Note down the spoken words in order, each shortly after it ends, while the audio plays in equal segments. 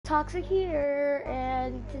Toxic here,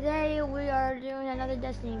 and today we are doing another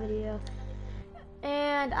Destiny video.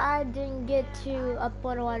 And I didn't get to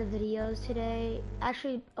upload a lot of videos today,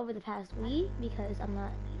 actually over the past week, because I'm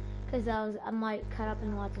like caught up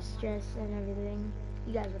in lots of stress and everything.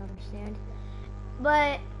 You guys would understand.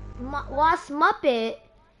 But Lost Muppet,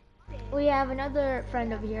 we have another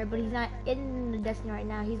friend over here, but he's not in the Destiny right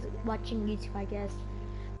now. He's watching YouTube, I guess.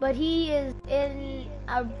 But he is in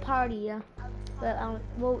a party. But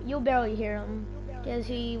well, you'll barely hear him because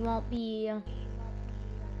he won't be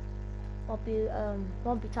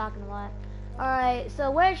talking a lot. All right, so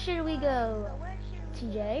where should we go,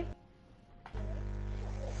 TJ?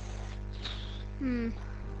 Let's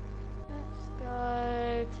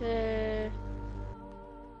go to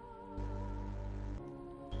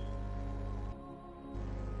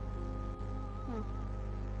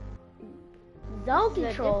Zone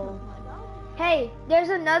Control. Hey, there's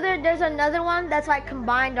another one that's like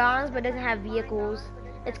combined arms but doesn't have vehicles.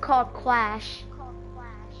 It's called Clash.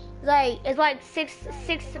 It's like six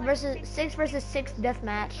versus six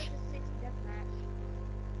deathmatch.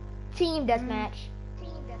 Team deathmatch.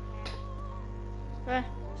 let's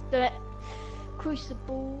do it.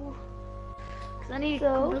 Crucible. Cause I need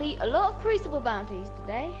to complete a lot of Crucible bounties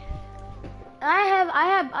today.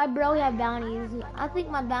 I barely have bounties. I think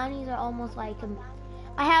my bounties are almost like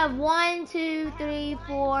I have 1, 2, 3,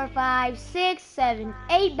 4, 5, 6, 7,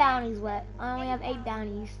 8 bounties left. I only have 8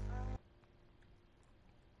 bounties.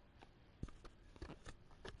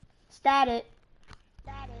 Stat it.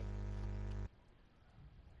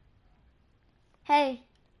 Hey.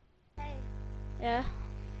 Yeah.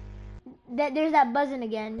 There's that buzzing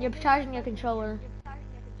again. You're charging your controller.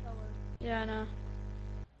 Yeah, I know.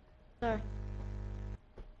 Sorry.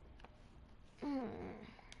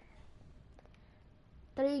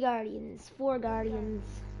 3 guardians, 4 guardians,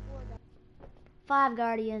 5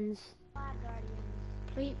 guardians.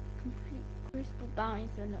 Complete Crucible bounties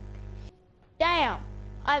and damn!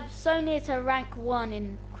 I'm so near to rank 1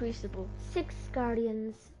 in Crucible. 6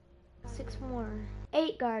 guardians, 6 more,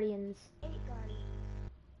 8 guardians.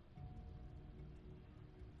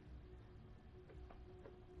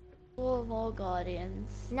 4 more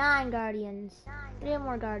guardians. 9 guardians, 3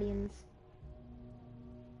 more guardians.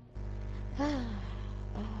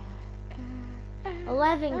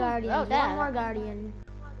 11 guardians, 1 more guardian.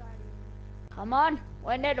 Come on,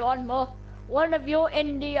 we need 1 more. One of you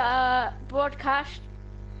in the broadcast,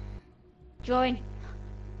 join.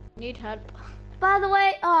 Need help. By the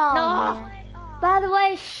way, By the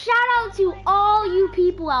way, shout out to all you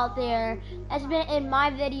people out there that's been in my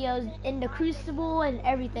videos, in the Crucible and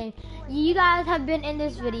everything. You guys have been in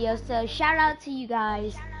this video, so shout out to you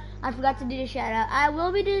guys. I forgot to do the shout out. I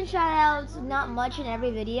will be doing shout outs, not much in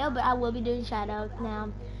every video, but I will be doing shout outs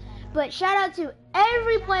now. But shout out to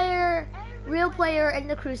every player, real player in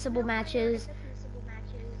the Crucible matches.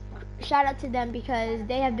 Shout out to them because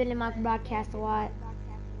they have been in my broadcast a lot.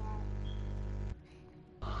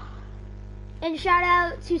 And shout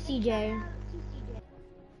out to CJ.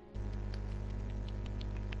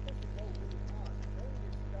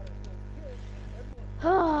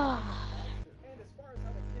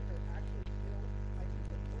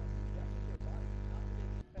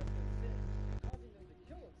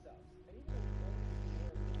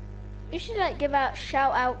 You should like give out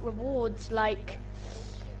shout out rewards, like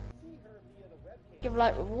give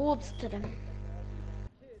like rewards to them,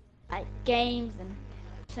 like games, and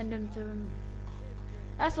send them to them.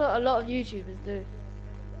 That's what a lot of YouTubers do.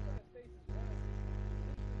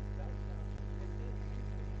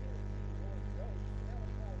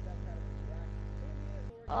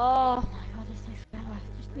 Oh my god, it's so fair. I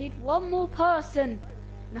just need 1 more person.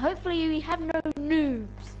 And hopefully we have no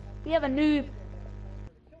noobs. We have a noob.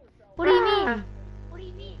 What do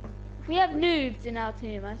you mean? We have noobs in our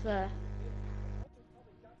team, I swear.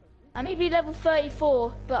 I may be level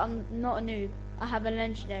 34, but I'm not a noob. I have a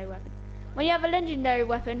legendary weapon. When you have a legendary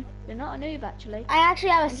weapon, you're not a noob actually. I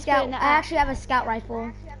actually have a scout. I actually have a scout rifle.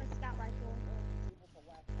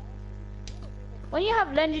 When you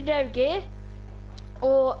have legendary gear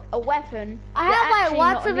or a weapon, I have like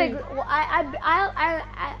lots of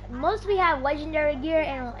most we have legendary gear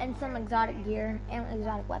and some exotic gear and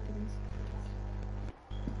exotic weapons.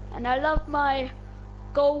 And I love my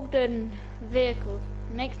golden vehicle.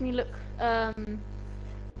 It makes me look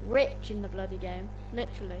rich in the bloody game,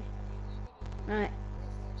 literally. Right.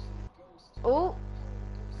 Oh,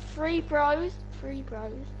 3 pros. 3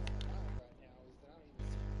 pros.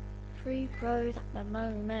 3 pros at the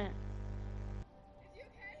moment.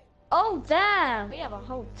 Oh damn! We have a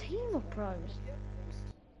whole team of pros.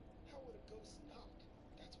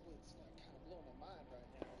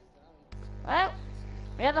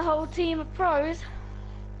 We have a whole team of pros.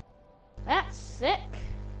 That's sick.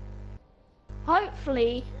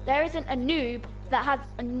 Hopefully, there isn't a noob that has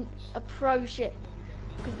a pro ship,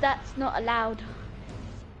 because that's not allowed.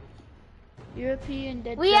 European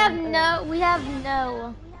Dead We Zone. have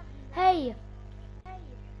no. Hey.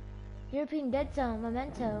 European Dead Zone,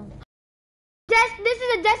 Memento. This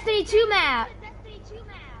is a Destiny 2 map.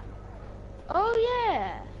 Oh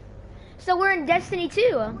yeah. So we're in Destiny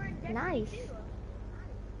 2. Nice.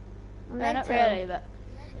 No, Memento. not really, but.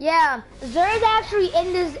 Yeah, Zer's actually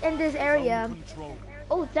in this area.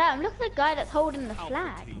 Oh damn! Look at the guy that's holding the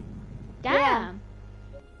flag. Damn. Yeah.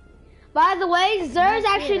 By the way, Zer's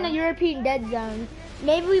actually in the European Dead Zone.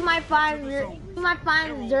 Maybe we might find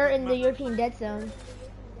Zer in the European Dead Zone.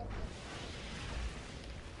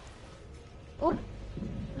 Oh,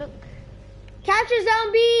 look. Capture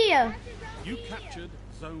Zone B! You captured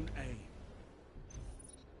Zone A.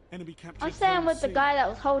 Enemy captured I'm staying Zone with the C. guy that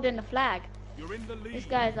was holding the flag. You're in the lead. This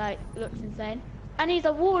guy's like, looks insane. And he's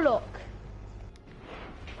a warlock.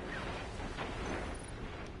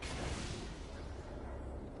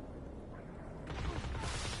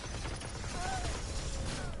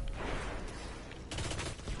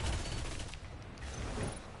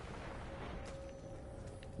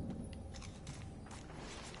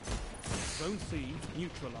 Zone C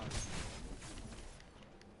neutralized.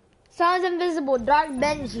 Sounds invisible, Dark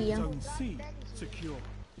Benji. Zone C secure.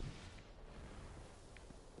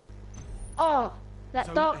 Oh, that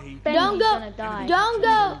Zone dark A. Benji's Don't go, gonna die. don't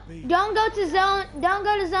go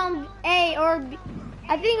to zone A or B.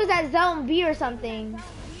 I think it was at zone B or something.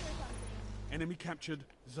 Enemy captured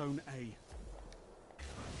Zone A.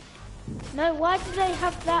 No, why do they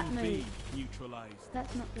have that Zone move? B neutralized.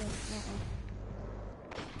 That's not good.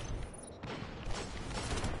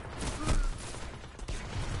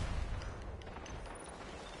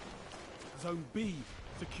 Zone B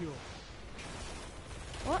secure.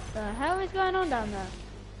 What the hell is going on down there?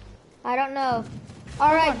 I don't know.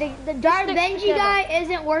 All right, the Dark stick Benji together. guy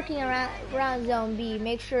isn't working around zone B.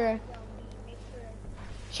 Make sure.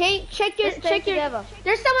 Check your Let's stay together.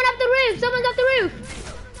 There's someone up the roof. Someone's up the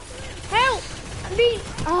roof. Help!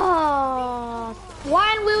 Oh,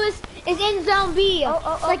 Wyan Lewis is in zone B,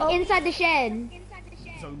 like inside the shed.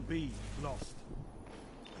 Zone B lost.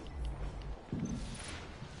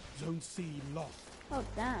 Zone C lost. Oh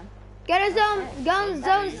damn. Get a zone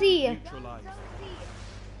C. Neutralized.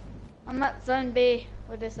 I'm at zone B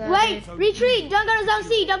with this. Wait, dude. retreat. Don't go to zone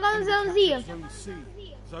C. Don't go to zone C. Zone C.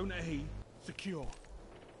 Zone A secure.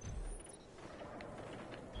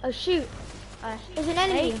 Oh shoot. I There's an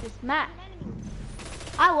enemy. hate this map.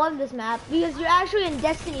 I love this map because you're actually in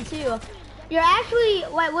Destiny 2. You're actually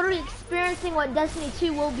like literally experiencing what Destiny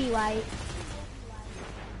 2 will be like.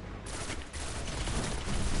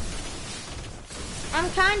 I'm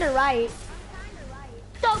kinda right.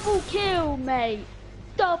 Double kill, mate.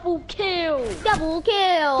 Double kill. Double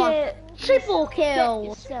kill. Triple Get kill.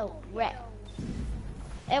 yourself wrecked.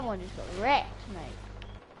 Everyone just got wrecked,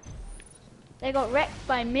 mate. They got wrecked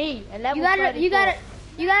by me. At level You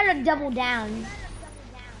 34. gotta double down.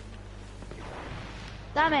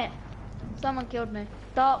 Damn it. Someone killed me.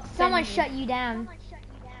 Dark. Someone Benji. shut you down.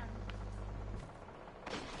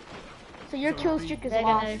 So your kill streak is They're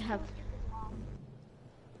lost. gonna have.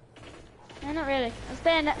 No, not really. I'm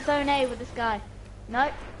staying at zone A with this guy.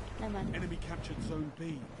 Nope. Never mind. Enemy captured Zone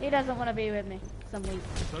B. He doesn't want to be with me. Some week.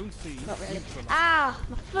 Zone C Not really. neutralized. Ah,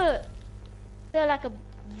 my foot. Feel like a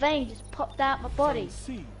vein just popped out my body.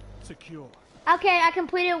 Zone C secure. Okay, I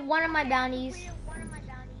completed one of my bounties. This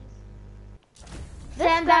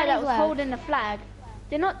Sam guy that bounties was left. holding the flag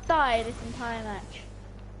did not die this entire match.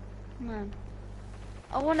 Man,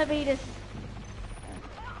 I want to be this.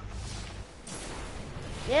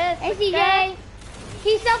 Yes. Hey okay. CJ,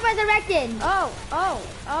 he's self-resurrected. Oh, oh,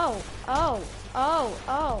 oh, oh, oh,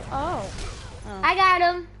 oh, oh. I got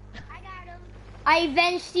him. I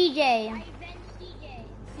avenged CJ.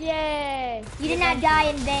 Yay! You did not die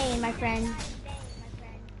in vain, my friend.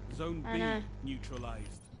 Zone I B know. neutralized.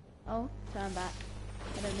 Oh, turn back.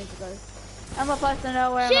 I don't need to go. I'm supposed to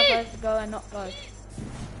know where I'm Shoot! supposed to go and not go.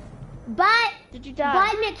 But Did you die?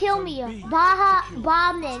 Bodmit kill me. Zone B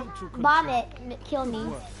Bodmit kill me.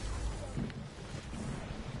 Work.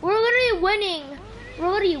 We're literally winning. We're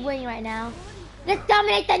literally winning right now. Let's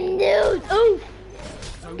dominate the news. Oof.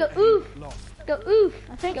 Zone Go A oof. lost. Go oof.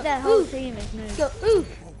 I think Go that whole oof. team is new. Go oof.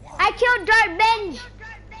 I killed Dark Benj.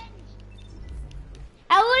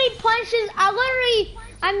 I literally punches. I literally.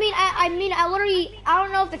 I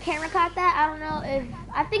don't know if the camera caught that. I don't know if.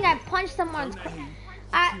 I think I punched someone's. Zone A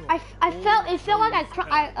I felt it felt like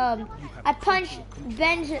I punched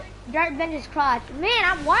Dark Ben's crotch.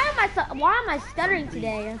 Man, why am I stuttering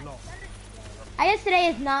today? I guess today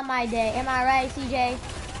is not my day. Am I right, CJ?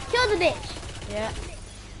 Kill the bitch. Yeah.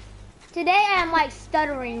 Today I'm like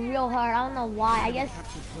stuttering real hard. I don't know why. I guess.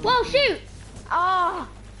 Whoa, shoot! Ah!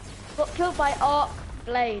 Got killed by Arc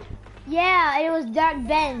Blade. Yeah, it was Dark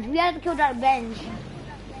Benj. We had to kill Dark Benj.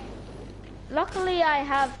 Luckily, I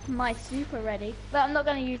have my super ready, but I'm not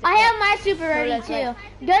gonna use it. I yet. have my super ready let's too. wait.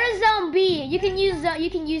 Go to Zone B. You can use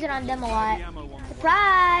it on them a lot.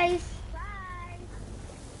 Surprise!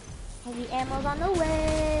 Heavy ammo's on the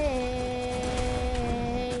way.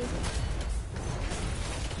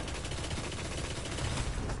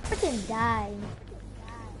 Freaking die.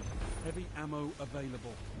 Heavy ammo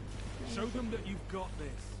available. Show them that you've got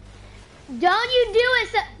this. Don't you do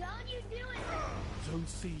it, Zone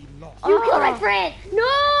C lost. You killed my friend.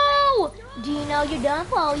 No! Do you know you're done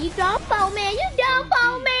for? You done for, man. You done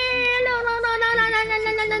for, man. No, no, no, no, no, no, no,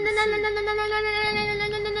 no, no, no,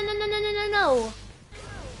 no, no, no, no, no.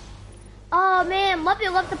 Oh man,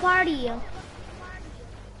 Muppet left the party.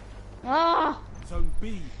 Ah! Zone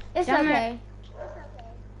B. It's Damn okay.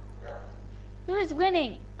 Who is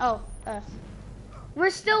winning? Oh, us.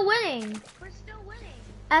 We're still winning.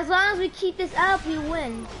 As long as we keep this up, we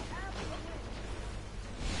win.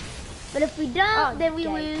 But if we don't, Oh, then we gay.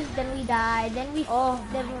 lose, then we die, then we. Oh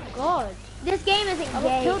then my god. This game isn't I got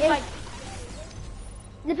gay. killed It's-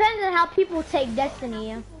 by... Depends on how people take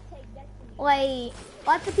Destiny. Like,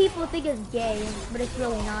 lots of people think it's gay, but it's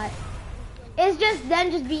really not. It's just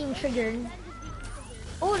them just being triggered.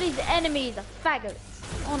 All these enemies are faggots.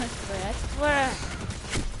 Honestly, I swear.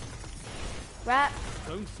 Rat.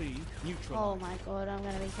 Zone C neutral. Oh my god, I'm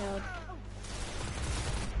gonna be killed.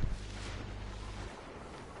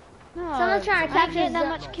 No, Someone's trying to I ain't capture getting that the-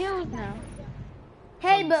 much kills now.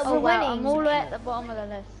 Hey, but Oh we're wow, winning. I'm all the way at the bottom of the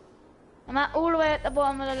list. I'm at all the way at the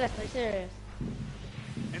bottom of the list, are you serious?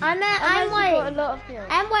 I'm I've actually got a like, lot of kills.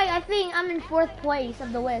 I think I'm in 4th place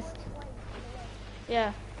of the list.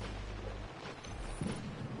 Yeah.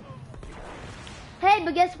 Hey,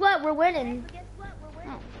 but guess what? We're winning.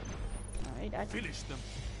 Oh. Alright, I Finish them.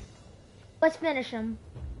 Let's finish them.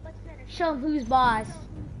 Show 'em who's boss.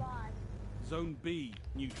 Zone B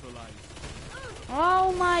neutralized.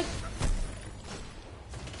 Oh my...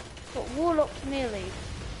 Got Warlock's melee.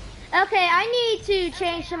 Okay, I need to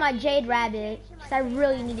change to my Jade Rabbit. Because I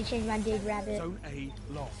really need to change my Jade Rabbit. Zone A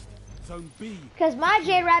lost. Zone B. Because my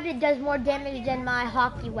Jade Rabbit does more damage than my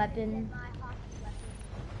hockey weapon.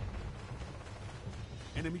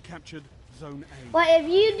 Enemy captured. Zone A. But if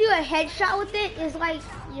you do a headshot with it, it's like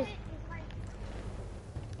just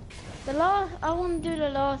The last... I want to do the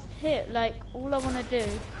last hit. Like, all I want to do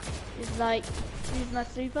is like, use my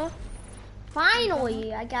super.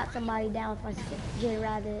 finally I got somebody down with my Jade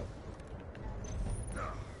Rabbit.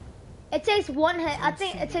 It takes one hit. I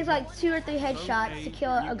think it takes like 2 or 3 headshots to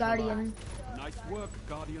kill a Guardian. Nice work,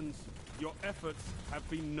 Guardians. Your efforts have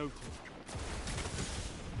been noted.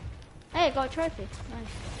 Hey, I got a trophy. Nice.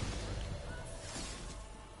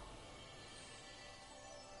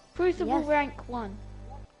 Crucible Yes. rank 1.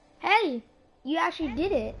 Hey, you actually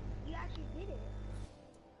did it.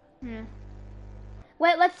 Yeah.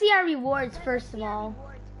 Wait, let's see our rewards first of all.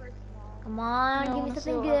 Come on, Yeah, I give me wanna see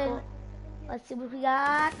something what I good. got. Let's see what we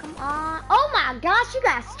got. Come on. Oh my gosh, you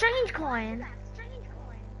got strange coin.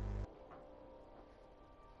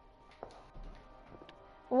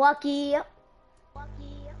 Lucky.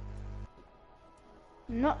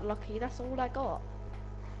 Not lucky, that's all I got.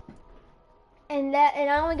 And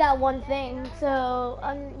I only got one thing, so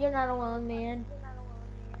you're not alone, man.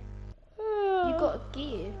 You got a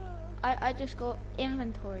gear. I just got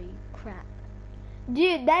inventory crap.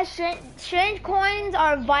 Dude, that strange coins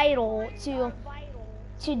are vital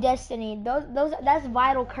to Destiny. That's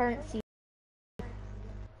vital currency.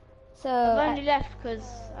 So I've only left because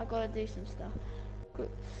I gotta do some stuff.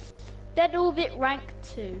 Dead Orbit rank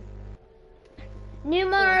 2. New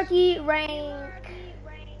monarchy rank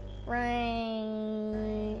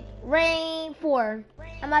 4.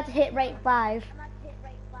 I'm about to hit rank 5.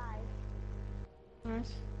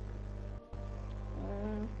 Nice.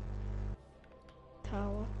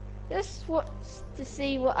 Tower. Just to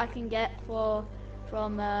see what I can get from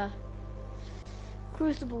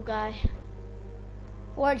Crucible guy.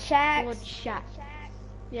 Lord Shax. Lord Shack.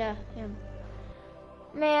 Yeah, him.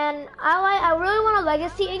 Man, I really want a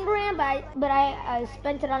legacy engram, but I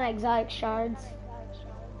spent it on exotic shards.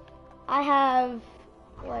 I have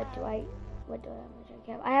what do I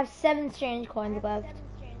have? I have 7 strange coins left.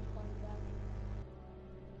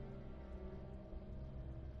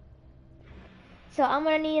 So I'm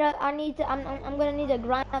gonna need I'm gonna need to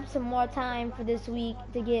grind up some more time for this week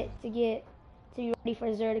to be ready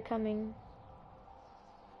for Zerda coming.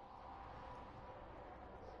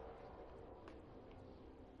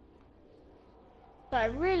 But I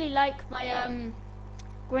really like my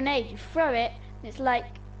grenade. You throw it, and it's like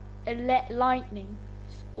lightning.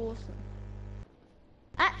 It's awesome.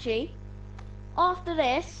 Actually, after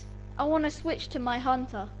this, I want to switch to my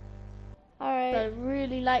hunter. Alright. I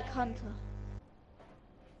really like hunter.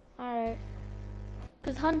 Alright.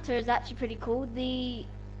 Because hunter is actually pretty cool. The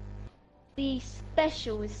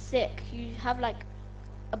special is sick. You have like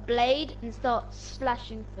a blade and start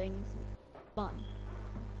slashing things. Fun.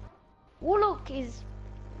 Warlock is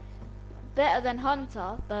better than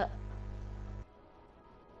hunter, but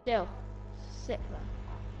still sick though.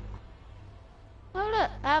 Oh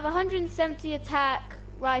look, I have 170 attack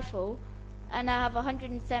rifle, and I have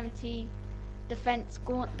 170 defense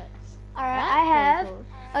gauntlets. Alright, That's I have pretty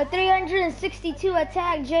cool. a 362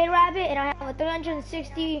 attack J Rabbit, and I have a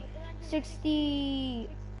 360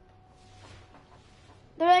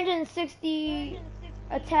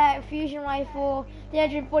 attack fusion rifle,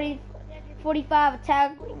 345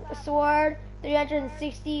 attack sword,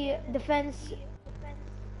 360 defense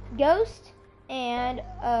ghost, and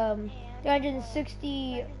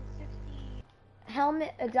 360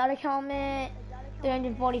 helmet, exotic helmet,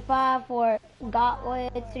 345 for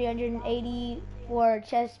gauntlets, 380 for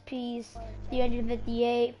chest piece,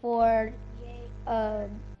 358 for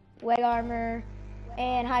leg armor,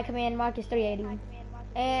 and high command mark is 380.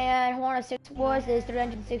 And Horn of Six Wars is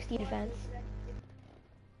 360 defense.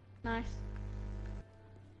 Nice.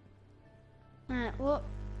 Alright, what?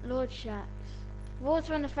 Lord Shax.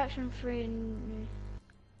 Water on the faction 3 and...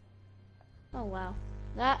 Oh wow.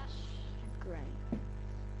 That's great.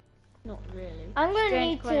 Not really. I'm gonna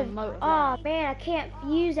Strange need kind of to. motor Oh gun. man, I can't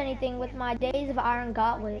fuse anything with my Days of Iron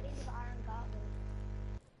Gauntlets.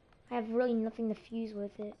 I have really nothing to fuse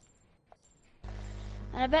with it.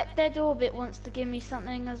 And I bet Dead Orbit wants to give me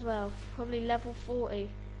something as well. Probably level 40.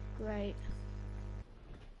 Great.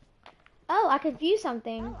 Oh, I can fuse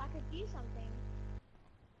something.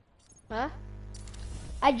 Huh?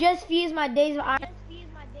 I just fused my Days of Iron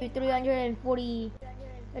to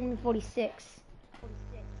 346.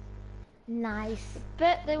 Nice.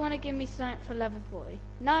 Bet they want to give me something for level 40.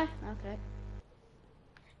 No? Okay.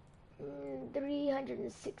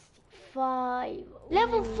 365.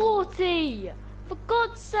 Level 40! For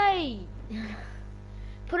God's sake!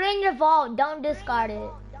 Put it in your vault. Don't discard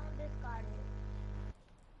it.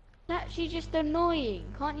 That's actually just annoying.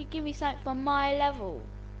 Can't you give me something for my level?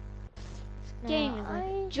 This game is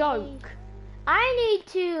a joke. I need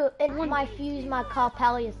to fuse my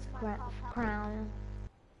Coppelius crown.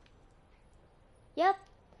 Yep.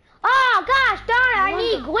 Oh gosh darn it, I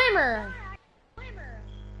need Glimmer.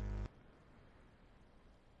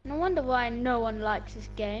 No wonder why no one likes this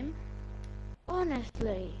game.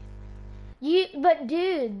 Honestly. But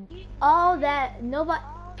dude,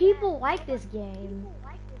 people like this game.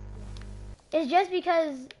 It's just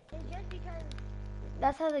because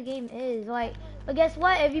that's how the game is. Like, but guess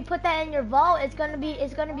what? If you put that in your vault, it's gonna be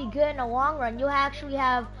good in the long run. You'll actually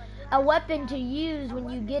have a weapon to use when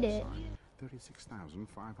you get it.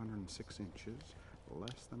 36,506 inches,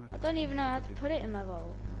 less than I don't even know how to put it in my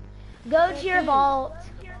vault. Go to your vault.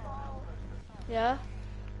 Yeah?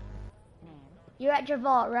 You're at your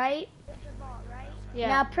vault, right? Yeah.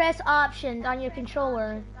 Now press options on your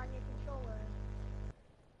controller.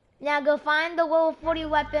 Now go find the level 40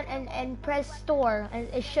 weapon and press store, and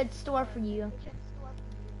it should store for you.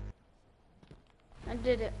 I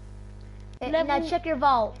did it. Now check your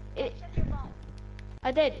vault.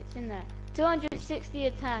 I did, it's in there. 260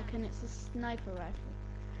 attack and it's a sniper rifle.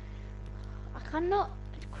 I cannot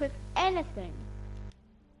equip anything.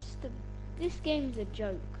 This game's a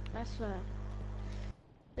joke, I swear.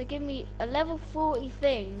 They give me a level 40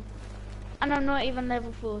 thing and I'm not even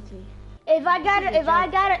level 40. If I got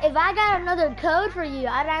another code for you,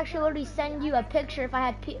 I'd actually already send you a picture if I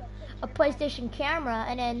had a PlayStation camera,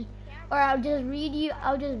 and then, or I'll just read you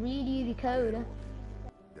the code.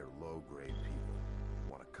 They're low-grade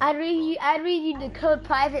people. I'd read you the code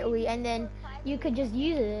privately, and then you could just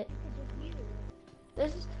use it.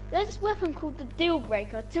 There's this weapon called the Deal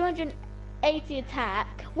Breaker, 280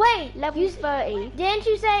 attack. Wait, level 30. Didn't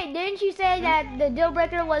you say that the Deal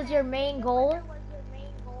Breaker was your main goal?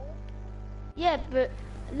 Yeah, but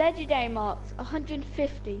legendary marks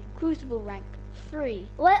 150, crucible rank 3.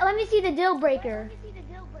 Let me see the Deal Breaker.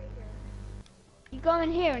 You go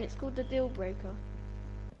in here and it's called the Deal Breaker.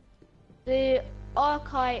 The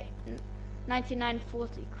Archive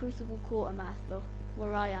 9940, crucible quartermaster,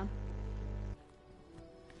 where I am.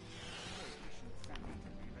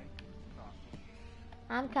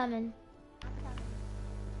 I'm coming.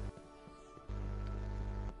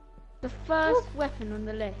 The first weapon on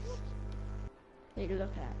the list that you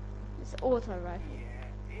look at. It's auto rifle.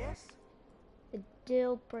 The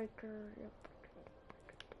deal breaker.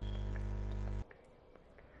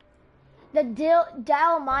 The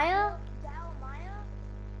Dalmaya?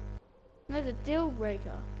 No, the deal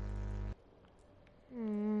breaker.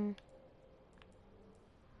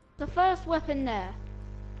 The first weapon there.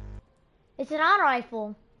 It's an auto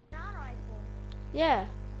rifle. Yeah.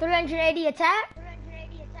 380 attack?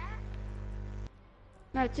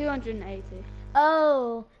 No, 280.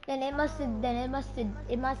 Oh, then it must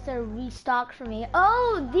have restocked for me.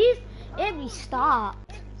 Oh, it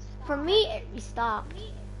restocked. For me, it restocked.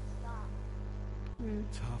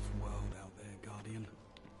 Tough world out there, Guardian.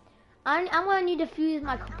 I'm gonna need to fuse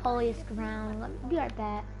my Copoleus ground. Let me be right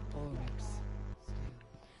back.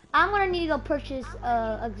 I'm gonna need to go purchase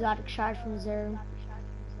exotic shard from Zer.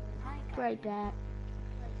 Right back.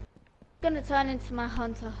 Gonna turn into my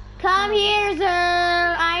hunter. Come here, Zer.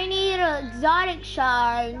 I need an exotic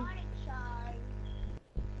shard.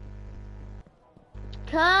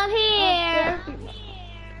 Come here.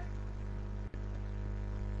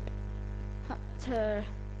 Hunter.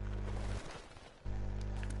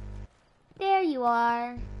 There you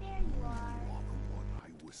are. I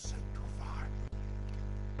was sent to find.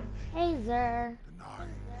 Hey, Zer. The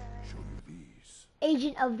Nine show you these.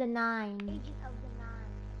 Agent of the Nine.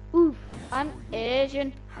 Oof. I'm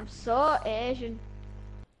Asian. I'm so Asian.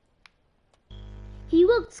 He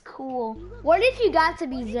looks cool. What if you got to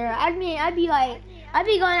be Zer? I'd be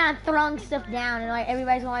going on throwing stuff down and like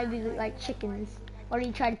everybody's gonna be like chickens. Or do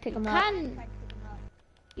you try to pick them up?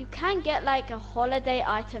 You can get like a holiday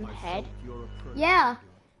item head. Yeah,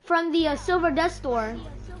 from the silver dust store.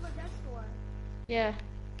 Yeah.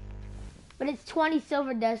 But it's 20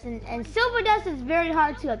 silver dust and silver dust is very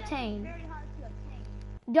hard to obtain.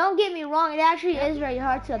 Don't get me wrong, it actually is very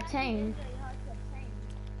hard to obtain.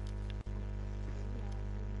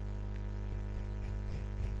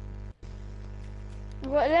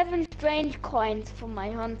 I've got 11 strange coins for my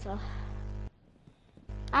hunter.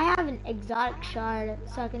 I have an exotic shard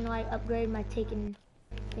so I can like upgrade my taken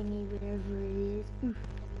thingy, whatever it is. Oof.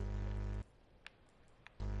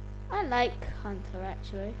 I like Hunter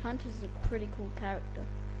actually. Hunter's a pretty cool character.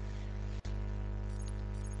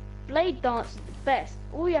 Blade Dance is the best.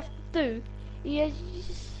 All you have to do is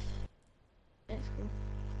just... That's cool.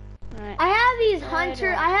 Alright. I have these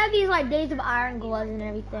I have these like Days of Iron gloves and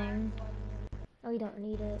everything. Oh, you don't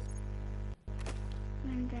need it.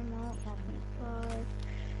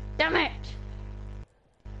 Damn it!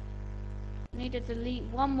 I need to delete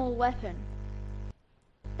one more weapon.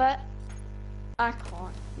 But I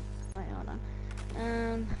can't. Wait, hold on.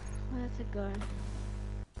 Where to go?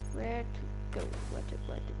 Where to go? Where to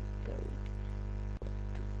go?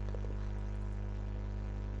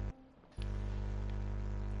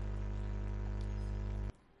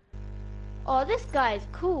 Oh, this guy is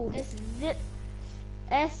cool. This is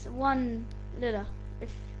S1 Lilla.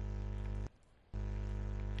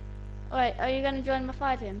 Alright, are you gonna join my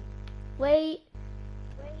fight him? Wait.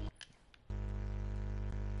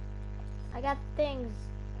 I got things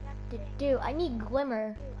to do. I need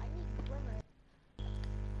glimmer.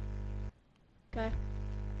 Okay.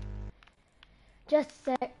 Just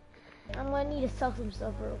a sec. I'm gonna need to sell some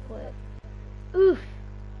stuff real quick. Oof.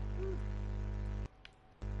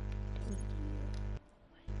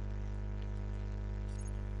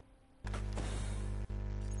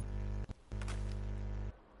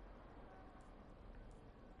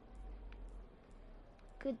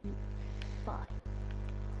 Goodbye.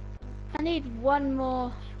 I need one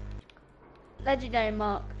more legendary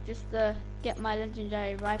mark just to get my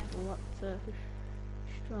legendary rifle up to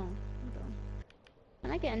strong. Hold on.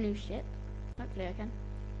 Can I get a new ship? Hopefully I can.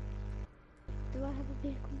 Do I have a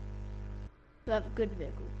vehicle? Do I have a good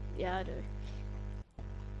vehicle? Yeah, I do.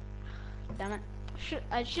 Damn it.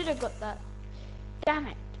 I should have got that. Damn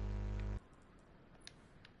it.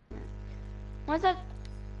 Once I've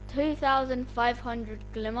 2,500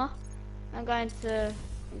 glimmer, I'm going to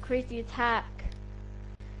increase the attack.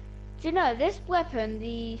 Do you know, this weapon,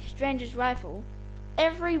 the Stranger's Rifle,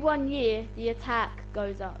 every 1 year the attack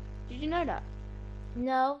goes up. Did you know that?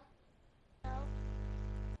 No.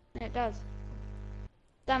 It does.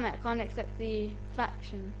 Damn it, I can't accept the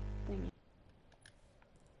faction thing.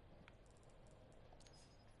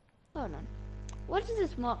 Hold on. What does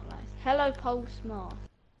this mark like? Hello Pulse Mask.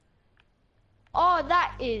 Oh,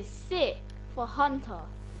 that is sick for Hunter.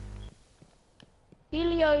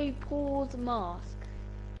 Helio Pulse Mask.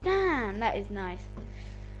 Damn, that is nice.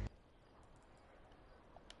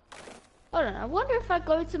 Hold on, I wonder if I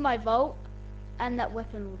go to my vault and that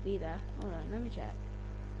weapon will be there. Hold on, let me check.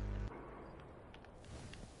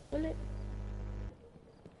 Will it?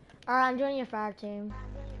 Alright, I'm joining your fire team.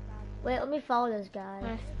 Wait, let me follow this guy.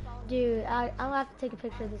 Where? Dude, I'm gonna have to take a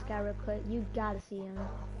picture of this guy real quick. You gotta see him.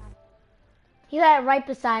 He's like right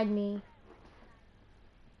beside me.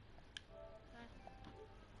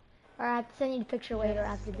 Alright, I have to send you the picture later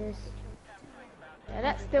after this. Yeah,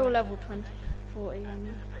 that's still level 40.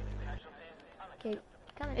 Okay,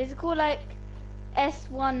 kind of. Is it called like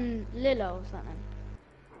S1 Lilo or something?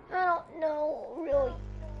 I don't know, really.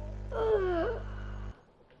 Ugh.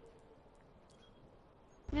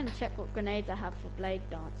 I'm gonna check what grenades I have for blade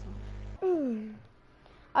dancing.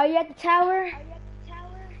 Are you at the tower?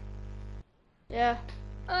 Yeah.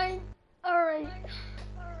 Alright.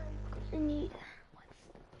 I need.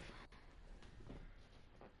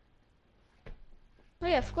 Oh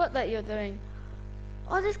yeah, I forgot that you're doing.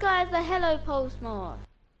 Oh, this guy has the hello postmark.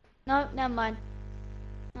 No, never mind.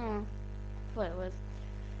 Oh, thought it was.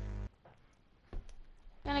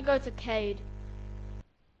 Gonna go to Cade.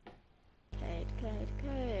 Cade.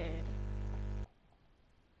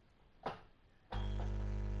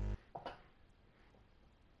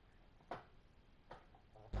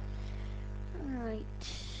 Alright.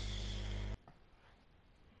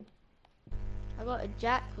 I got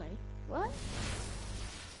exactly. What?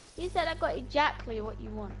 You said I got exactly what you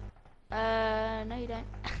want. No you don't.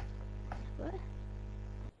 What?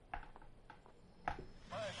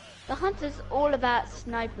 The hunt is all about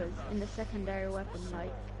snipers in the secondary weapon,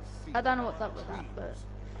 like, I don't know what's up with that, but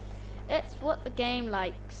it's what the game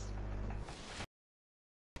likes.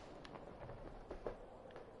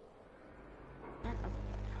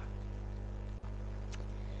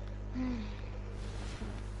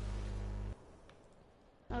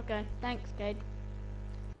 Okay, thanks, Cade.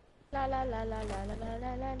 La la la la la la la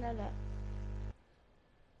la la la la.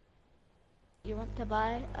 You want to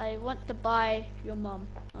buy? I want to buy your mum.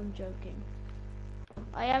 I'm joking.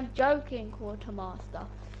 I am joking, Quartermaster.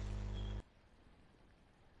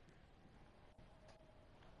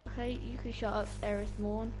 Okay, you can shut up, Eris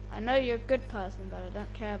Morn. I know you're a good person, but I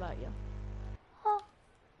don't care about you.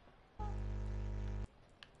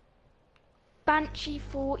 Banshee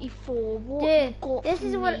 44. What you Dude, got this for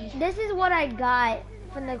is me? what I got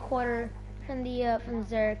from the from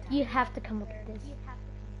Zerk. You have to come look at this.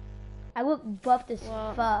 I look buffed as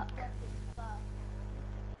What? fuck.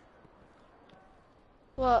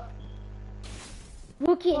 What?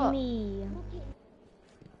 Look at What? me.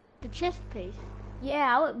 The chest piece.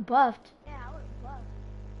 Yeah, I look buffed.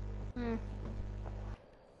 Hmm.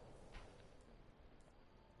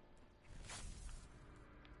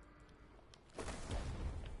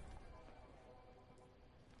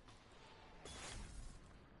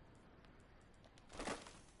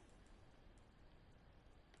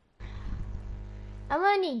 I'm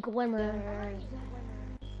gonna need glimmer.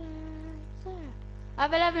 I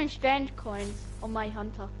have 11 strand coins on my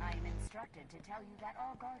hunter. I am instructed to tell you that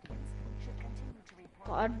all guardians should continue to report.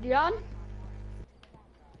 Guardian?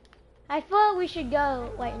 I thought we should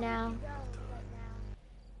go right now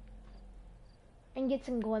and get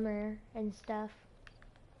some glimmer and stuff.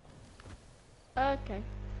 Okay.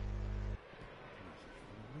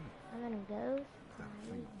 I'm gonna go. That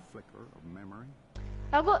faint flicker of memory.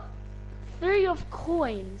 I've got 3 of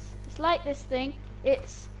coins. It's like this thing. It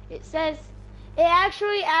says It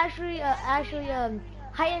actually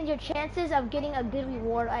heightens your chances of getting a good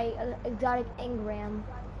reward, exotic engram.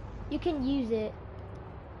 You can use it.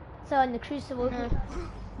 So in the Crucible,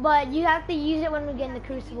 but you have to use it when we get in the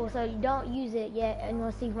Crucible. So you don't use it yet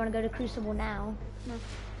unless you want to go to Crucible now.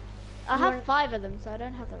 I have 5 of them, so I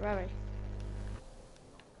don't have to worry.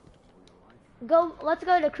 Let's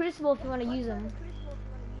go to Crucible if you want to use them.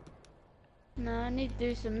 No, I need to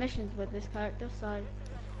do some missions with this character, so I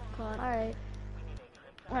can't. Alright.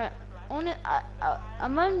 Alright,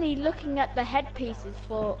 I'm only looking at the headpieces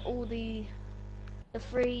for all the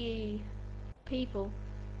 3 people.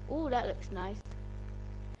 Oh, that looks nice.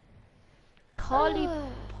 Carly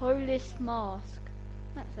Polis mask.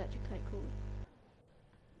 That's actually quite cool.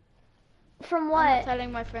 From I'm what? not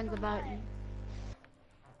telling my friends about you.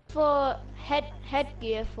 For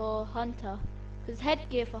headgear for Hunter. Because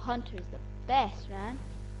headgear for Hunter is the best, man.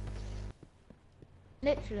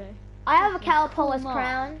 Literally. I have a That's a cool Calipolis mask.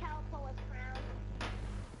 crown.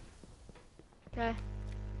 Okay.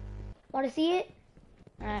 Want to see it?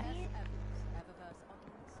 Alright.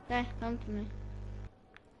 Okay, come to me.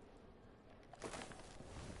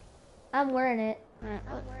 I'm wearing it. Alright,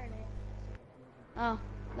 what? Oh,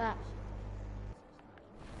 that.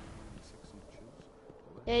 6 inches,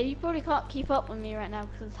 Yeah, you probably can't keep up with me right now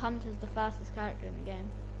because Hunter's the fastest character in the game.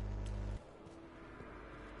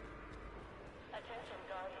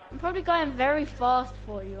 I'm probably going very fast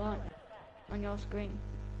for you, aren't I? On your screen.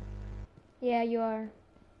 Yeah, you are.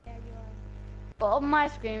 But on my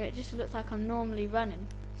screen, it just looks like I'm normally running.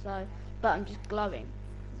 So, but I'm just glowing.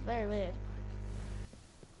 It's very weird.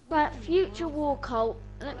 Right, Future War Cult.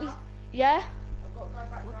 Let me. Yeah. What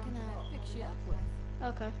can I fix you up with?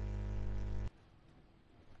 Okay.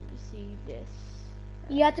 Let me see this.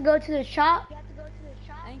 You have to go to the shop.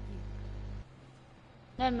 Thank you.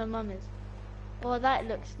 No, my mum is. Oh, that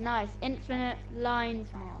looks nice. Infinite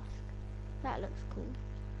Lines Mask. That looks cool.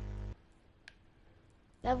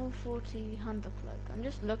 Level 40 Hunter Cloak. I'm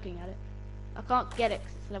just looking at it. I can't get it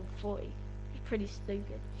because it's level 40. It's pretty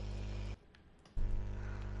stupid.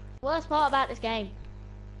 Worst part about this game.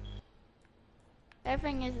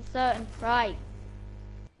 Everything is a certain price.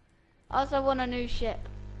 I also want a new ship.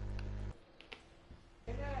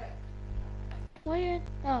 Where?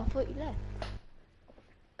 Oh, I thought you left.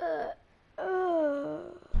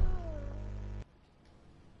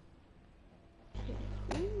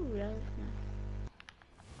 Ooh, that was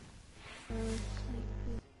nice.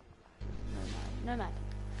 Nomad.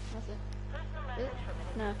 That's it.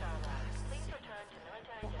 No.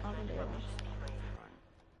 I can do it.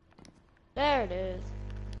 There it is.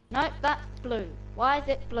 Nope, that's blue. Why is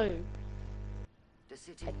it blue? The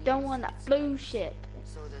city I don't needs want that its blue ship.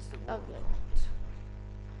 so does the Ugly.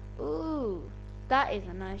 world. Ooh, that is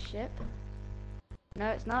a nice ship. No,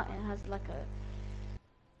 it's not. It has like a...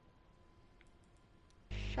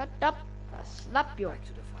 Shut up. I'll slap you. Back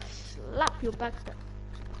to the fight. Slap your backstab.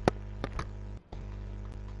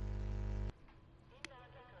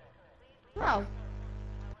 Oh,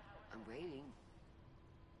 I'm waiting.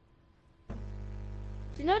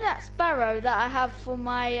 do you know that sparrow that I have for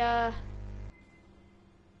my,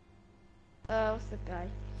 what's the guy?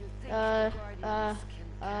 You think Uh, the Guardians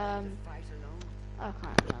can handle the fight alone? I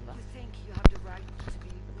can't remember. You think you have the right to be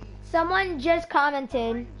weak? Someone just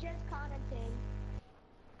commented.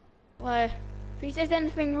 Well, if he says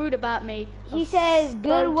anything rude about me, He I'll says, go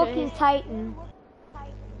 "Good to looking his- Titan."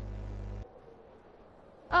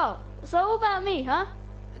 Oh, so all about me, huh?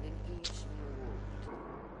 And in each new world,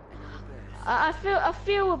 another birth. I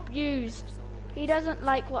feel abused. He doesn't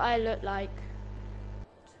like what I look like.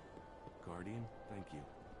 Guardian, thank you.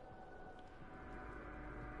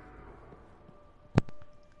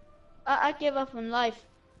 I give up on life.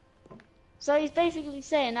 So he's basically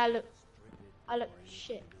saying I look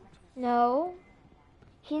shit. No.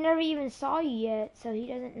 He never even saw you yet, so he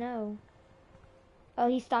doesn't know. Oh,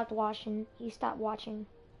 he stopped watching. He stopped watching.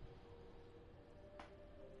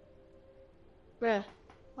 Bruh,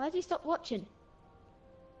 why did he stop watching?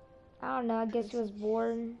 I don't know. I guess he was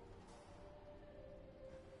bored.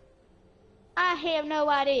 I have no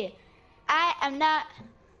idea. I am not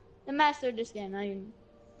the master of this game. I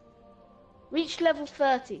reached level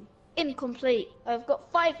 30. Incomplete. I've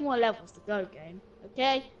got 5 more levels to go, game.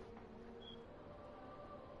 Okay?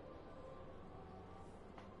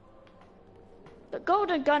 The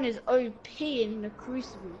golden gun is OP in the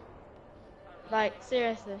Crucible. Like,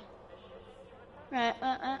 seriously. Right,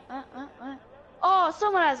 Oh,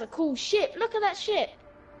 someone has a cool ship. Look at that ship.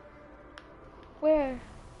 Where?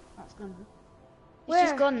 That's gone. It's Where?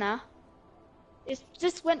 just gone now. It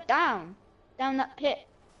just went down. Down that pit.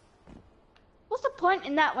 What's the point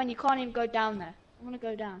in that when you can't even go down there? I want to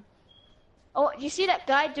go down. Oh, you see that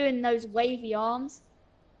guy doing those wavy arms?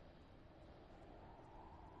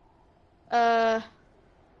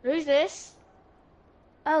 Who's this?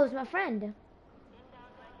 Oh, it's my friend.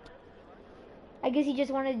 I guess he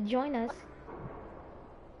just wanted to join us.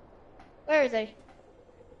 Where is he?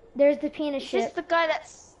 There's the penis Is this ship. the guy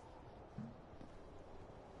that's...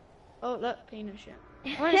 Oh, look, penis ship.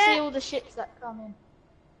 I want to see all the ships that come in.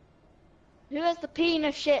 Who has the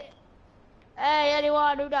penis ship? Hey,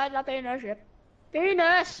 anyone who has the penis ship?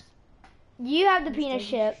 Penis! You have the penis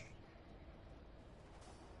ship.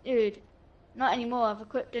 Dude, not anymore. I've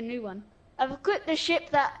equipped a new one. I've equipped the ship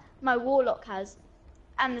that my warlock has,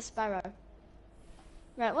 and the sparrow.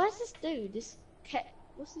 Right, where's this dude?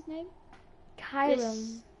 What's his name?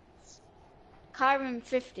 Kyrum. Kyrum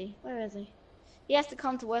 50. Where is he? He has to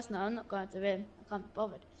come to us now. I'm not going to him. I can't be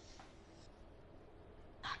bothered.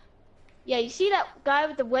 Yeah, you see that guy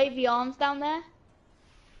with the wavy arms down there?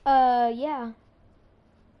 Yeah.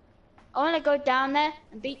 I want to go down there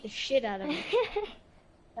and beat the shit out of him.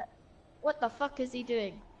 What the fuck is he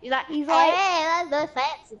doing? He's like, He's like- hey, that's so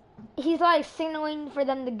fancy. He's like signaling for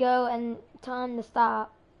them to go and tell him to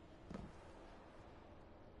stop. I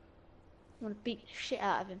want to beat the shit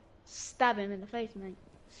out of him. Stab him in the face, mate.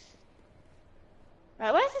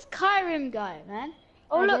 Right, where's this Kyrim guy, man?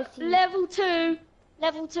 Oh I look, guess he- level 2,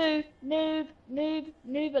 noob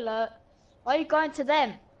alert. Why are you going to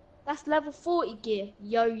them? That's level 40 gear,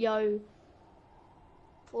 yo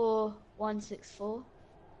 4164.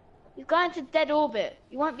 You're going to dead orbit.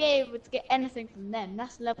 You won't be able to get anything from them.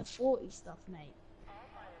 That's level 40 stuff, mate.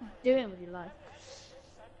 What are you doing with your life?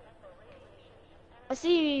 I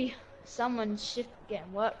see someone's ship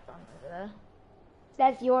getting work done over there.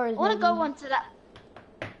 That's yours. I want to go maybe. onto that.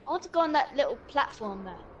 I want to go on that little platform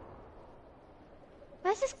there.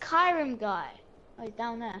 Where's this Kyrim guy? Oh, he's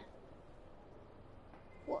down there.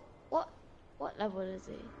 What level is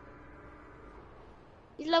he?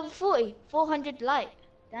 He's level 40, 400 light.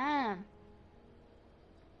 Damn.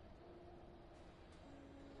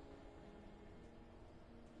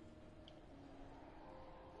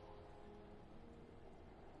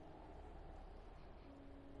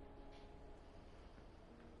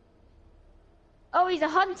 Oh, he's a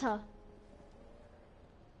hunter.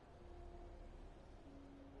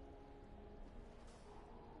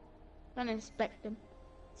 Gonna inspect him.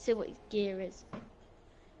 See what his gear is.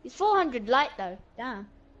 He's 400 light though. Damn.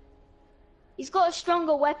 He's got a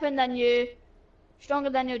stronger weapon than you. Stronger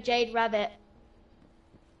than your Jade Rabbit.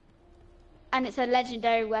 And it's a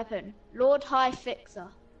legendary weapon. Lord High Fixer.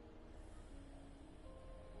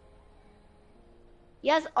 He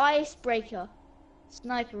has Icebreaker.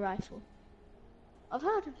 Sniper rifle. I've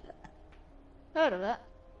heard of it. Heard of that.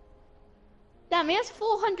 Damn, he has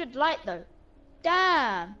 400 light though.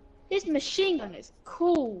 Damn. His machine gun is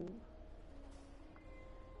cool.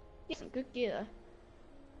 He's some good gear though.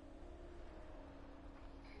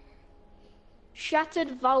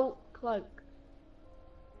 Shattered Vault Cloak.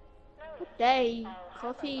 Good day.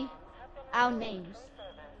 Copy our names.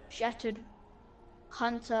 Shattered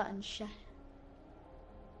Hunter and Shattered.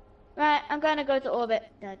 Right, I'm gonna go to orbit.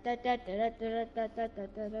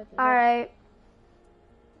 Alright.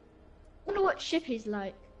 Wonder what ship he's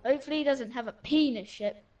like. Hopefully he doesn't have a penis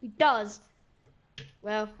ship. If he does,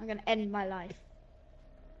 well, I'm gonna end my life.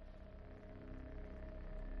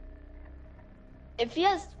 If he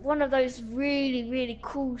has one of those really, really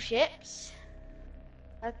cool ships,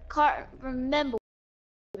 I can't remember.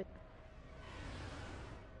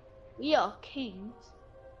 We are kings.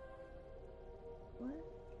 What?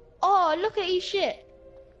 Oh, look at his ship.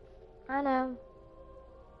 I know.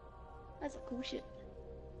 That's a cool ship.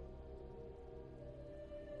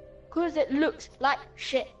 Cause it looks like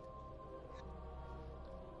shit.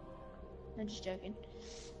 I'm just joking.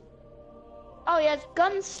 Oh, he has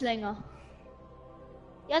Gunslinger.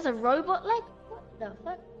 He has a robot leg? What the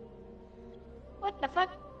fuck? What the fuck?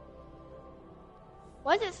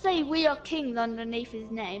 Why does it say we are kings underneath his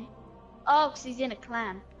name? Oh, because he's in a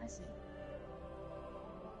clan. I see.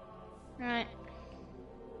 Right.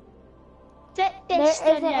 Set There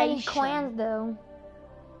destination. isn't any clans though.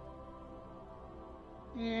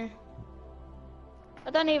 Yeah. I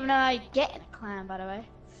don't even know how you get in a clan, by the way.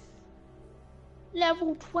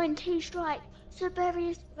 Level 20 strike.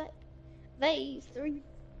 Siberius Phase 3.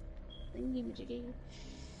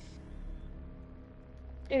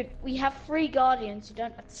 Dude, we have 3 guardians, you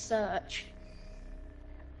don't have to search.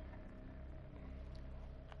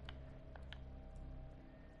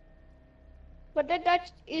 But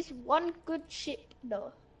that is one good ship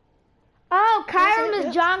though. Oh, Kyrim it?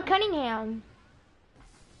 is John Cunningham.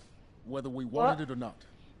 Whether we wanted it or not.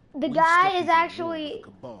 The we guy stepped is into the actually. world of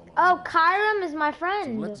the Cabal on Oh, Mars. Kyrim is my So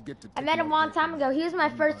friend. let's get to I met him a taking long our time ago. He was my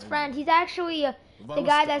one first by friend. one. He's actually the Valis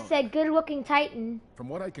guy to that Ark. said good-looking Titan. From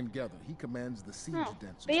what I can gather, he commands the siege Oh,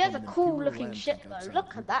 dancers. but he has a from an cool Imperial looking land ship tank though. outside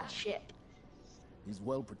Look of at that Yukon. ship. He's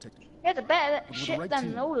well protected. He has a better But with the ship right than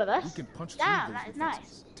team, all of us. we can punch Damn, through that those is nice.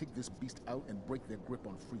 defenses, take this beast out and break their grip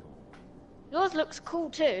on Freehold. Yours looks cool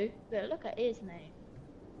too, but look at his name.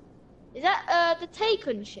 Is that the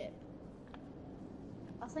Taken ship?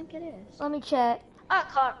 I think it is. Let me check. I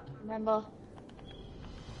can't remember.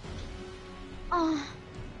 Oh.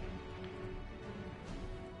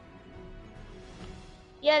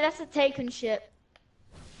 Yeah, that's a Taken ship.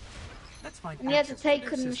 Let's find And he has a access to their Taken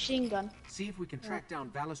system. machine gun. See if we can track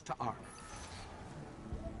down Valis to Ark.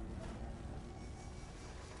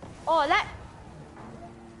 Oh,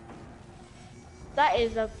 that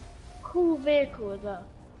is a cool vehicle as well.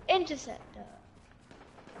 Interceptor.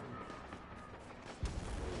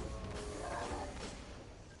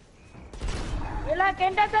 You like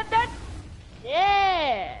Interceptor?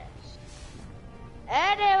 Yes.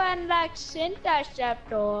 Everyone likes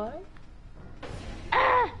Interceptor.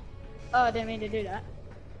 Ah! Oh, I didn't mean to do that.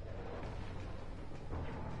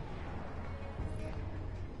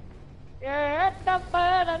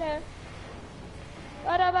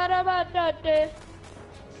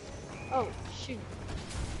 Oh, shoot.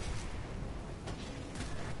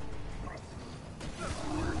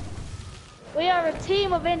 We are a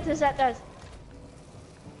team of interceptors.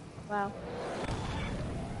 Wow.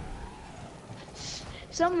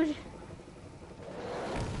 Someone...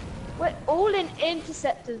 We're all in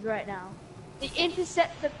interceptors right now. The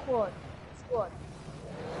interceptor squad.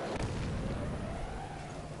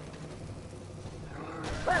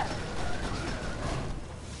 Where?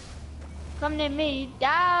 Come near me,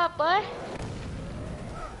 die, boy.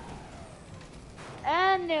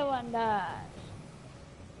 Anyone dies.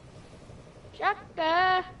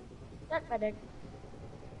 Shaka. Shut my dick.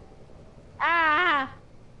 Ah!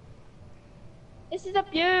 This is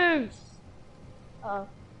abuse! Oh.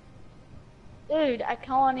 Dude, I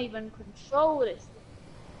can't even control this.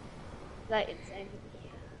 Like insane.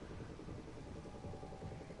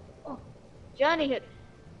 Oh. Journey hit.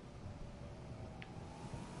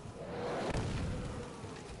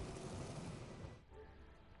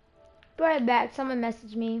 Be right back. Someone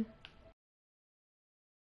messaged me.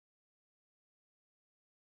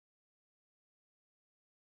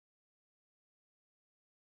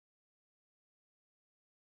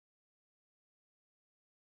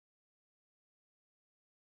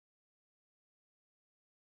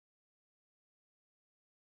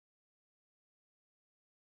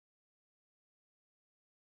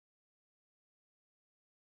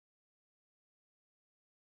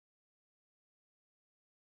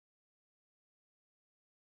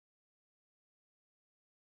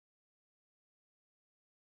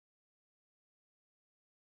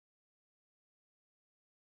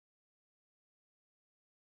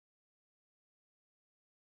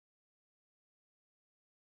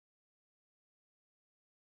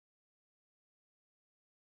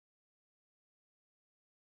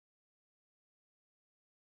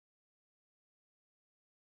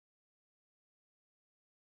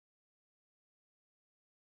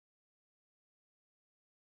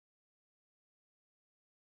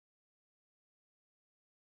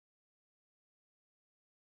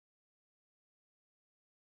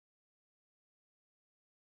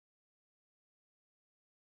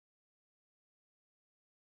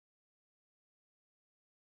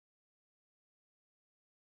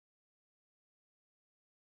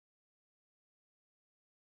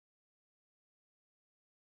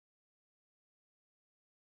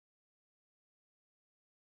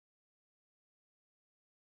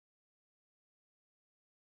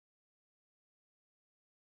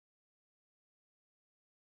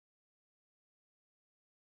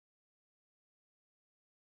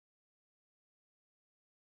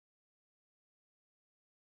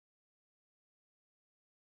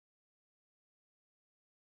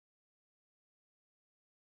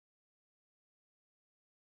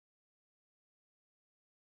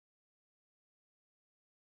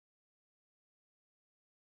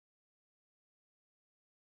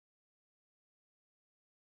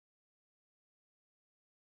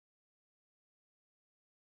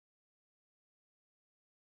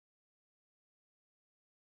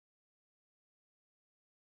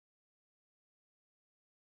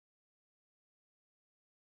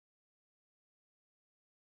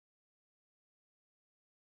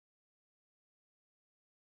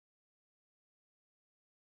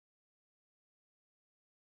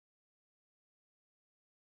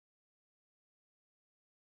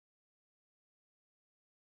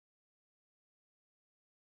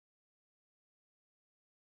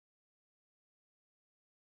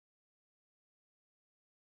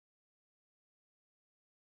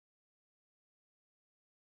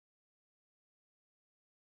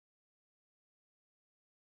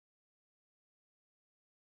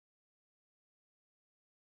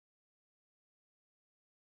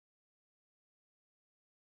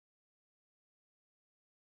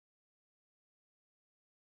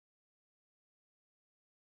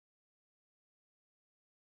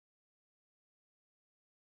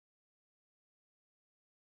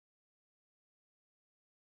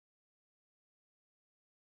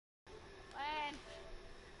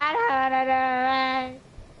 I don't wanna die.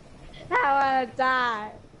 I wanna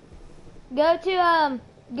die. Go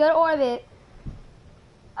to orbit.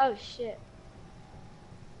 Oh shit.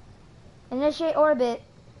 Initiate orbit.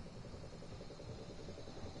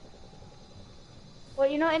 Well,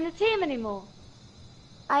 you're not in the team anymore.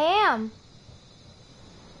 I am.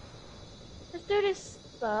 Let's do this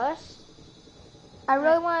first. I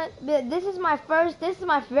really want. This is my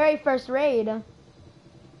very first raid.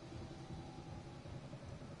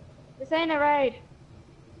 This ain't a raid.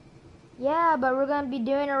 Yeah, but we're gonna be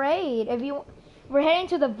doing a raid. We're heading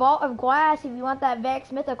to the Vault of Glass. If you want that Vex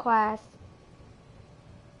Mythoclast.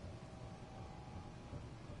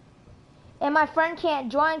 And my friend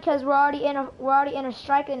can't join because we're already in a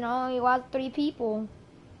strike and only lost 3 people.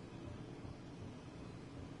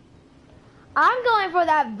 I'm going for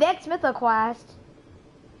that Vex Mythoclast.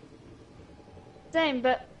 Same,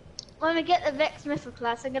 but when we get the Vex Missile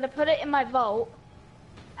class, I'm gonna put it in my vault,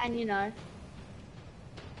 and you know.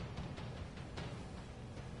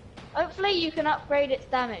 Hopefully you can upgrade its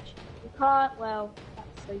damage. You can't, well,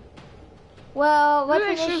 that's sweet. Well, Who is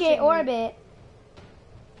let's shooting initiate me? orbit.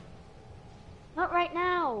 Not right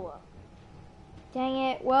now. Dang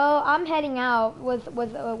it. Well, I'm heading out with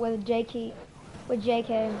JK.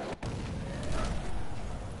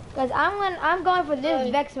 Cause I'm going for this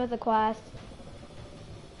Hey. Vex Mythoclast.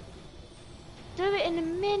 Do it in a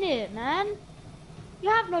minute, man. You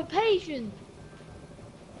have no patience.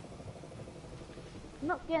 I'm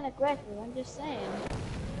not getting aggressive, I'm just saying.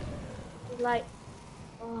 It's like,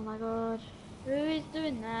 oh my god, who is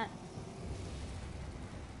doing that?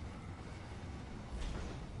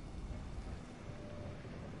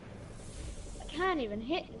 I can't even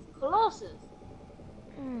hit this Colossus.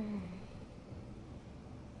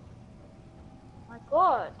 My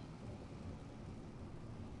god.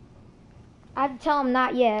 I'd tell him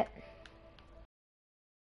not yet.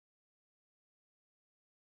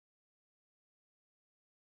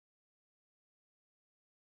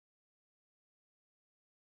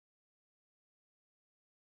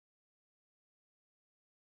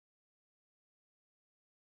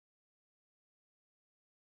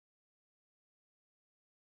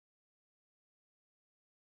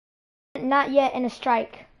 Not yet in a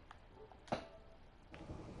strike.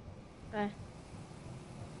 Okay.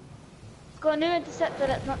 It's got a new interceptor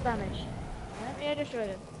that's not damaged. Alright, yeah, destroyed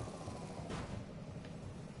it.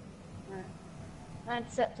 Alright. That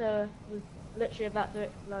interceptor was literally about to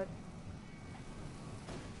explode.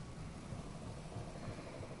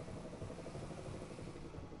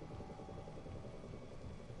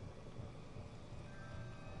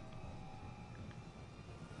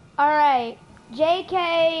 Alright,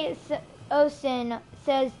 JK Osen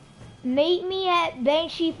says, meet me at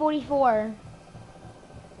Banshee 44.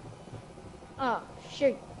 Oh,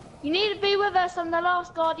 shoot. You need to be with us on the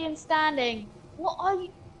last Guardian standing. What are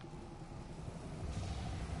you?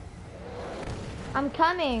 I'm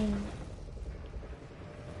coming.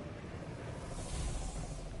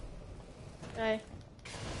 Okay.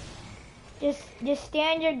 Just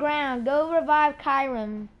stand your ground. Go revive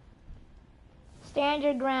Kyram. Stand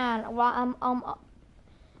your ground while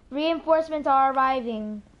reinforcements are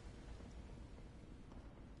arriving.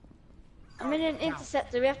 I'm in an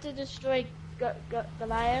interceptor. We have to destroy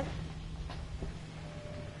Goliath.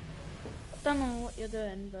 I don't know what you're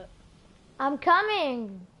doing, but I'm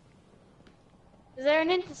coming. is there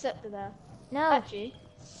an interceptor there? No. Actually.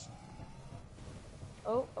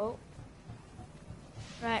 Oh.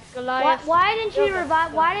 Right, Goliath. Why didn't you Go.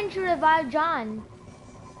 revive? Why didn't you revive John?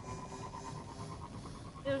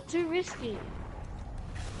 It was too risky.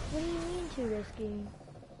 What do you mean too risky?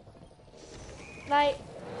 Like,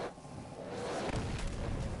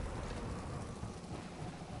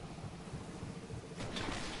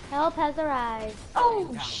 Help has arrived.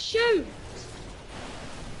 oh shoot!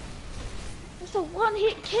 It's a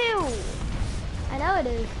one-hit kill. I know it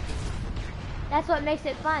is. That's what makes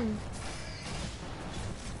it fun.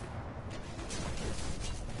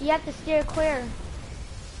 You have to steer clear.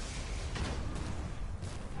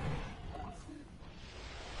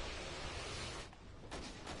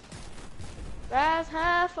 Rise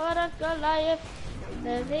high for the Goliath.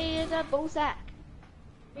 He is a bullsack.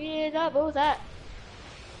 He is a bullsack.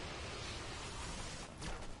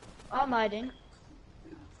 I'm hiding.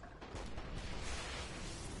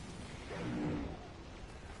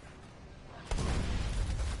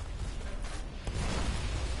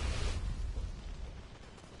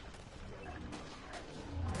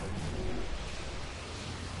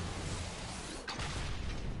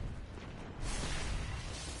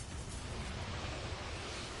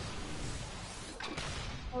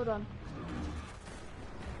 Hold on.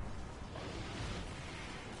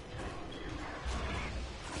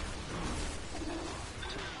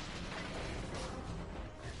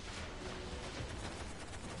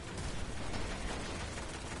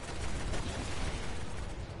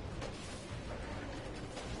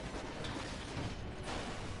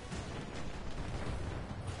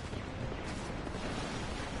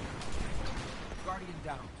 Guardian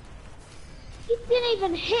down. He didn't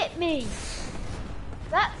even hit me.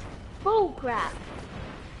 That's bullcrap.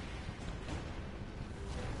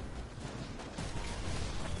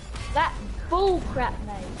 That's bullcrap,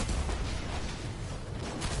 mate.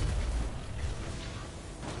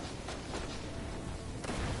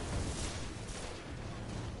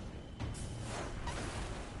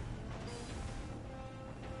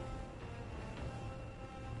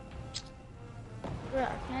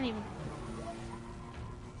 Can't even.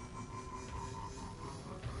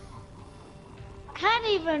 Can't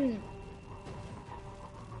even.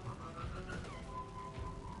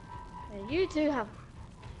 Yeah, you two have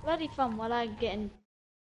bloody fun while I'm getting.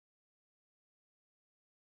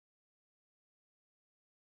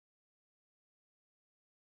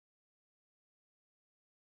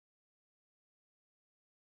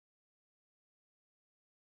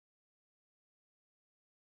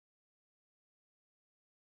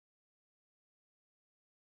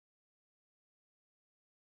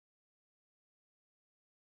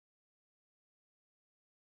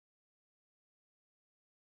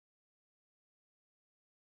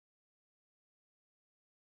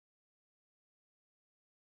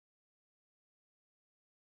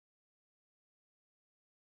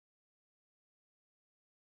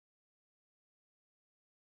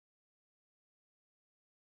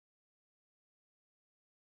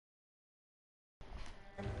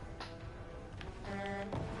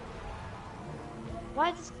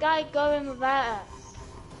 Why is this guy going without us?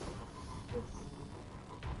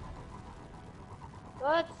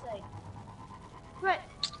 God's sake.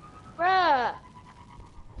 Bruh.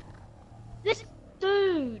 This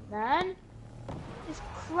dude, man. This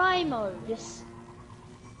Crimo, this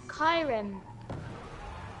Kyrem.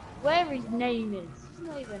 Whatever his name is. He's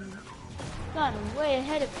not even. Gone way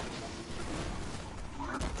ahead of him.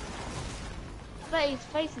 I bet he's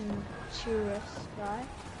facing tourist guy.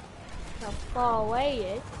 How far away he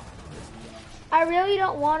is. I really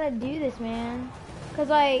don't want to do this, man. Cause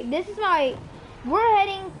like this is we're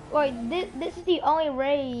heading like this is the only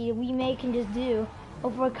raid we can just do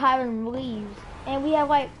before Kyron leaves, and we have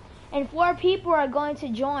like, and 4 people are going to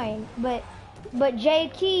join, but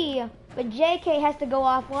JK has to go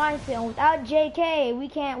offline soon. Without JK,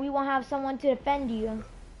 we won't have someone to defend you.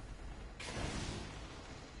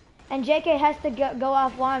 And JK has to go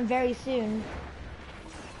offline very soon.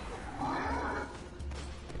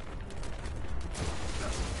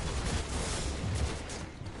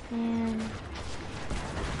 And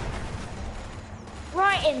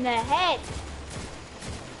Right in the head.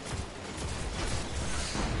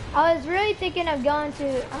 I was really thinking of going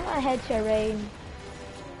to. I'm gonna head to a raid.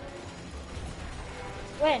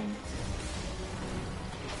 When?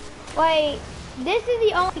 Like, this is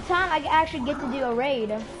the only time I actually get to do a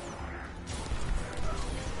raid.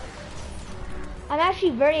 I'm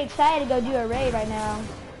actually very excited to go do a raid right now.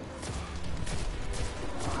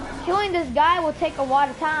 Killing this guy will take a lot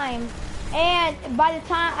of time, and by the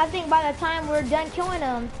time we're done killing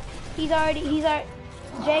him, JK's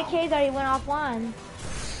already went offline.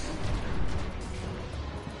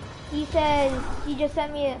 He just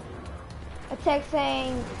sent me a text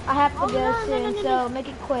saying I have to go soon, so make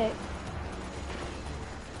it quick.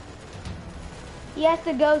 He has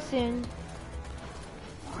to go soon.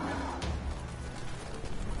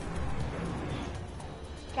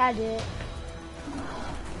 Gotta do it.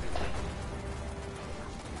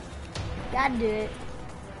 Gotta do it.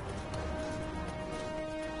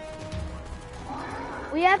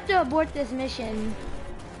 We have to abort this mission.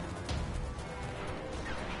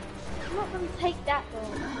 I'm not gonna take that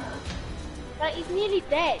long. Like, he's nearly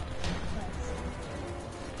dead.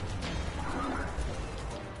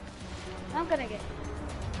 I'm gonna get.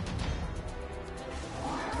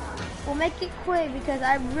 We'll make it quick because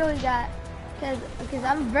I really got, because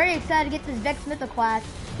I'm very excited to get this Vex Mythoclast.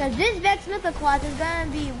 Because this Vex Mythoclast is gonna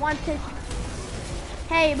be one piece.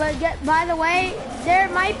 Hey, but by the way, there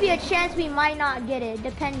might be a chance we might not get it,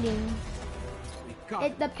 depending.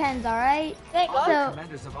 It depends, all right.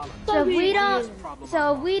 So if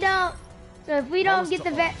we don't get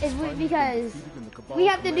the Vex, because we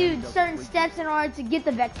have to do certain steps in order to get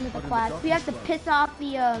the Vex Mythoclast. We have to piss off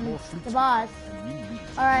the boss.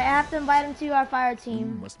 All right, I have to invite him to our fire You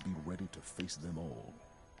team. must be ready to face them all.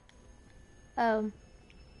 Oh,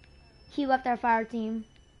 he left our fire team.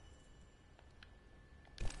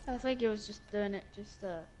 I think he was just doing it just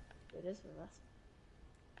to do this with us.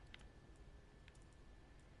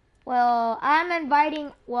 Well, I'm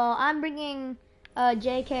bringing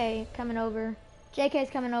JK coming over. JK's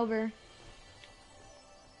coming over.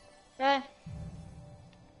 Okay.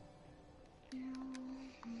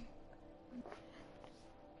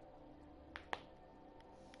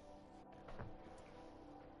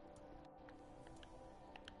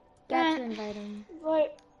 Got to invite him.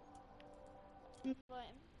 Right.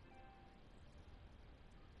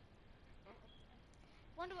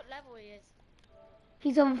 Wonder what level he is.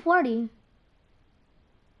 He's over 40.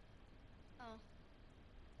 Oh.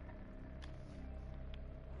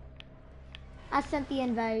 I sent the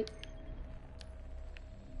invite.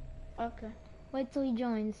 Okay. Wait till he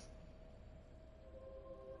joins.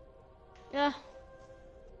 Yeah.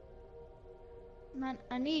 Man,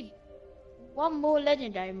 I need one more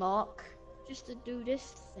legendary mark just to do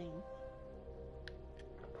this thing.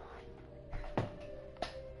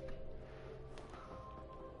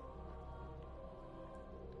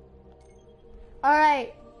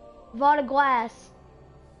 Alright. Vault of Glass.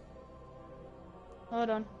 Hold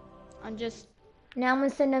on. I'm just... Now I'm gonna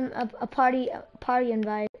send him a party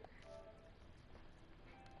invite.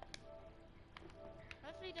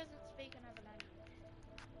 Hopefully he doesn't speak another language.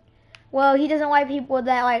 Well, he doesn't like people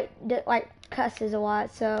that like cusses a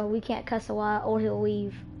lot, so we can't cuss a lot or he'll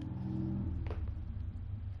leave.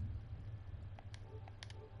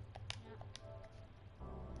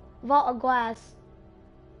 Vault of Glass.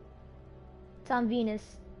 It's on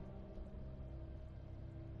Venus.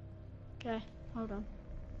 Okay, hold on.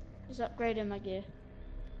 Just upgrading my gear.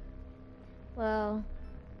 Well,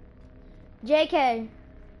 JK.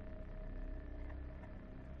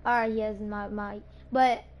 Alright, he has my mic.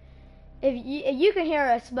 But if you can hear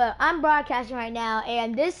us, but I'm broadcasting right now,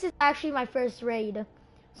 and this is actually my first raid.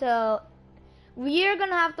 So we're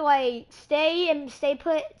gonna have to like stay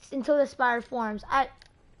put until the spire forms. I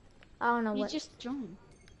don't know You what. just joined.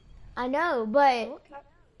 I know, but Okay.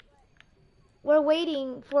 we're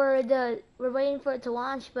waiting for it to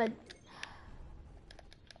launch, but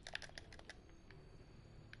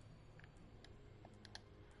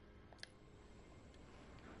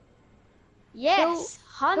Yes,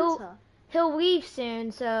 Hunter. he'll leave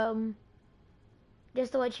soon, so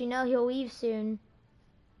just to let you know, he'll leave soon.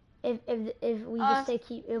 If we just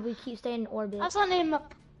if we keep staying in orbit. I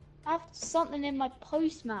have something in my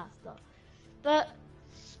postmaster, but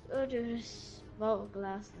we'll do this vault of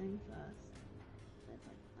glass thing first. See if I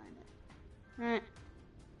can find it. Alright.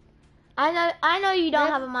 I know you don't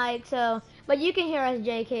Yeah. have a mic, so but you can hear us,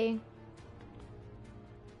 JK.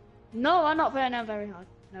 No, I'm not putting it very hard.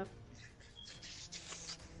 No.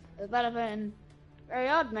 It's better putting very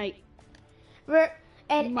hard, mate.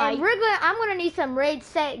 I'm Mike. gonna need some raid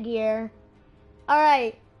set gear.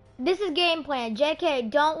 Alright. This is game plan. JK,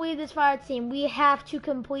 don't leave this fire team. We have to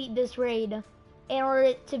complete this raid in order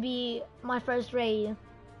it to be my first raid.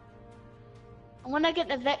 I'm gonna get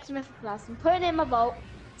the Vex Mythoclast and put it in my vault,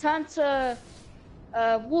 turn to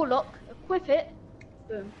Warlock, equip it,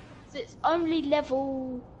 boom. So it's only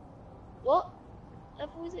level... What?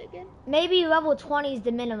 Level is it again? Maybe level 20 is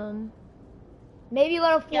the minimum. Maybe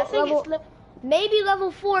level Yeah, I think it's maybe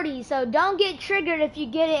level 40. So don't get triggered if you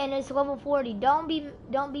get it and it's level 40. Don't be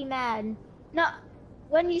mad. No,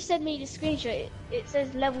 when you send me the screenshot, it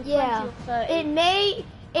says level 20 Yeah. or 30.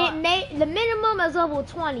 The minimum is level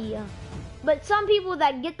 20. But some people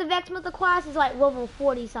that get the Vex Mythoclast is like level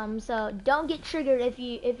 40 something. So don't get triggered if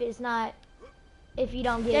you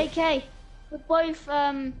don't get it. JK, we're both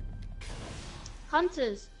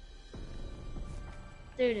hunters.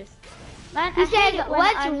 Do this. Man, He I hate said, it when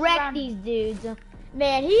let's I'm wreck surrounded. these dudes.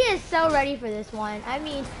 Man, he is so ready for this one. I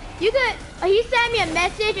mean, you could. He sent me a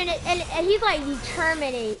message and he's like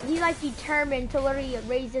determined. He's like determined to literally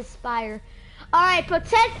raise this spire. All right,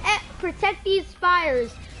 protect these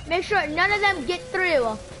spires. Make sure none of them get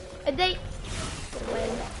through. If they,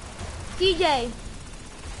 CJ,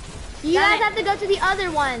 you guys have to go to the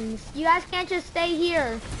other ones. You guys can't just stay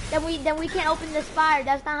here. Then we can't open the spire.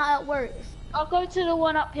 That's not how it works. I'll go to the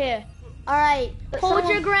one up here. All right, But hold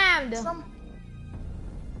someone- your ground.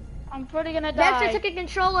 I'm probably gonna die. Vector took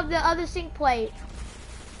control of the other sync plate.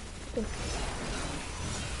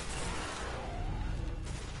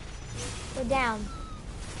 Go down.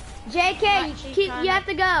 JK, Right, she's trying you have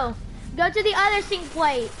to go. Go to the other sync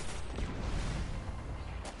plate.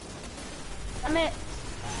 I mean,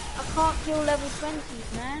 I can't kill level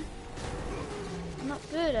 20s, man. I'm not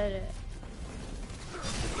good at it.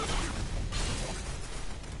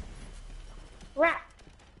 Crap.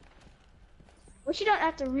 Wish you don't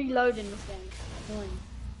have to reload in this game. Annoying.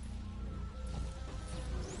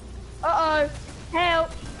 Uh-oh.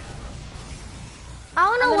 Help. I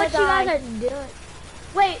don't know I'm what you gonna guys are doing.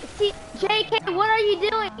 Wait, see, JK, what are you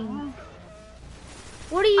doing?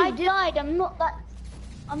 What are you I doing? died. I'm not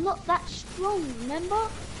that strong, remember?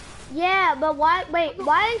 Yeah, but why? Wait,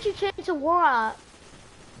 why didn't you change to Warlock?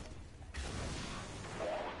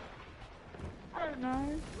 I don't know.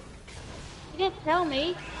 You didn't tell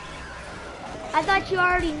me. I thought you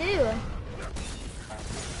already knew.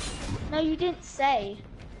 No, you didn't say.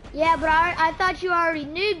 Yeah, but I thought you already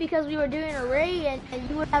knew because we were doing a raid and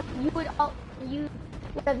you would have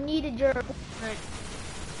needed your.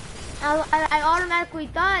 I automatically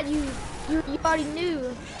thought you already knew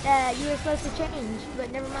that you were supposed to change,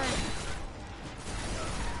 but never mind.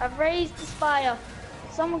 I've raised the spire.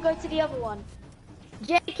 Someone go to the other one.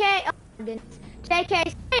 JK, Gardens.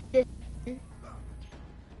 JK, stay this one.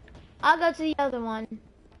 I'll go to the other one.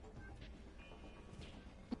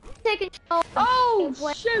 Take control.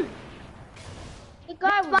 Oh, shoot! The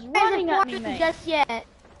guy was running at me, mate. Just yet.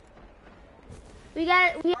 We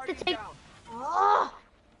have to Guardian take. down. Oh!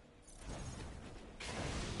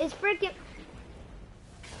 It's freaking.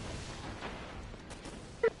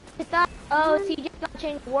 Oh, so you just gonna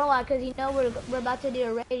change the warlock because you know we're about to do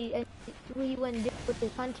a raid and we wouldn't do it with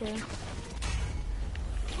this hunter.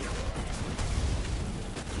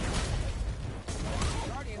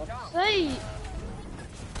 Guardian down. See?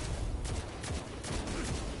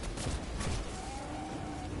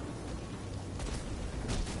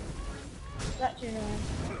 That's your name.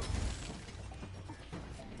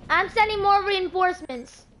 I'm sending more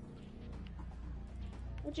reinforcements.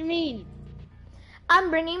 What do you mean? I'm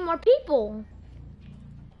bringing more people.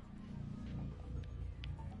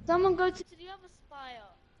 Someone go to the other spire.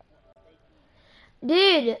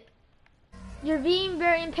 Dude, you're being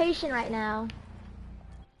very impatient right now.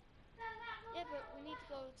 Yeah, but we need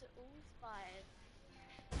to go to all spires.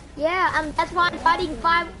 Yeah, that's why I'm fighting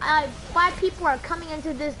five people are coming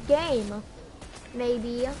into this game.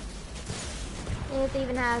 Maybe. If they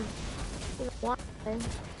even have one.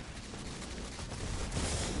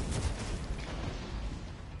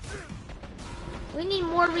 We need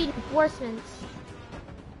more reinforcements.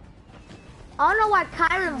 I don't know why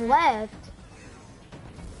Kyron left.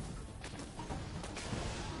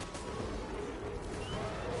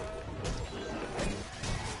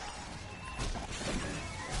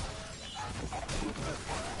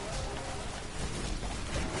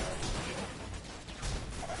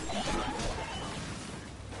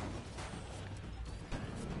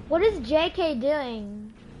 What is JK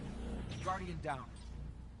doing? Guardian down.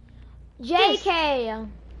 JK!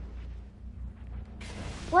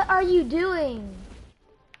 What are you doing?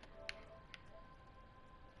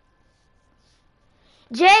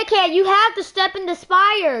 JK, you have to step in the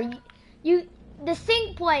spire. The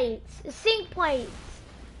sink plates.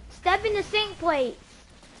 Step in the sink plates.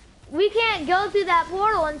 We can't go through that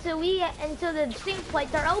portal until the sink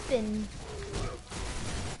plates are open.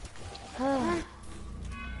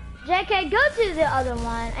 JK, go to the other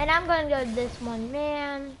one, and I'm gonna go to this one,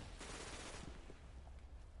 man.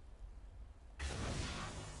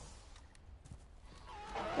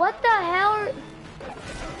 What the hell?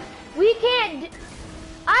 We can't.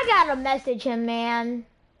 I gotta message him, man.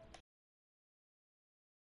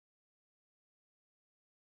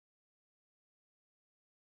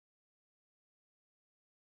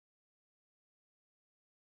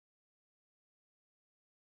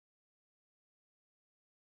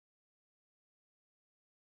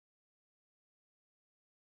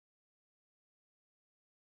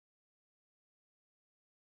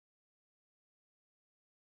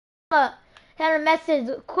 Send a message.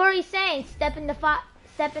 Corey saying, step in the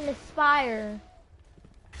spire.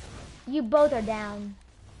 You both are down.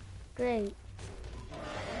 Great.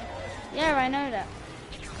 Yeah, I know that.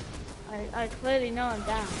 I clearly know I'm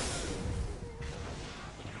down.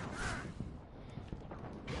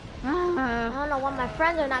 I don't know why my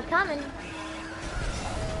friends are not coming.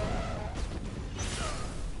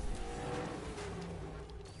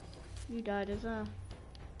 You died as well.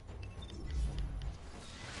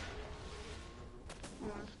 I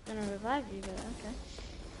was gonna revive you, but okay.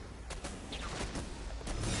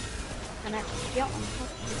 And actually get on top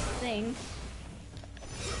of this thing.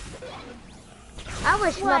 I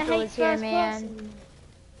wish Well, Muffle was here, man. Person.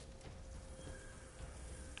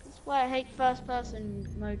 That's why I hate first person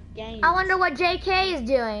mode games. I wonder what JK is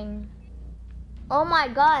doing. Oh my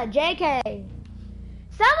god, JK.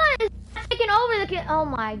 Someone is taking over the oh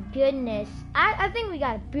my goodness. I think we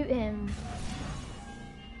gotta boot him.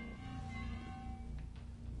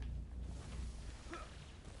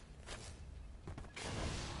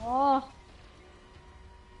 Oh.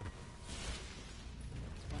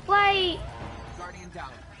 Wait. Guardian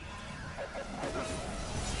down.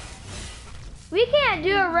 We can't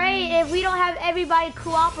do a raid if we don't have everybody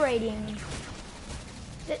cooperating.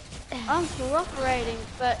 I'm cooperating,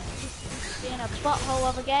 but it's in a butthole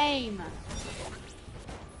of a game.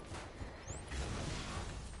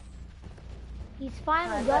 He's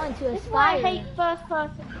finally going to This is why I aspire. hate first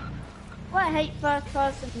person. Why I hate first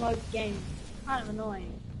person mode games. It's kind of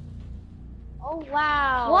annoying. Oh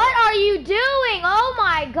wow. What are you doing? Oh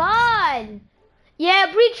my god.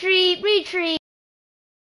 Yeah, retreat.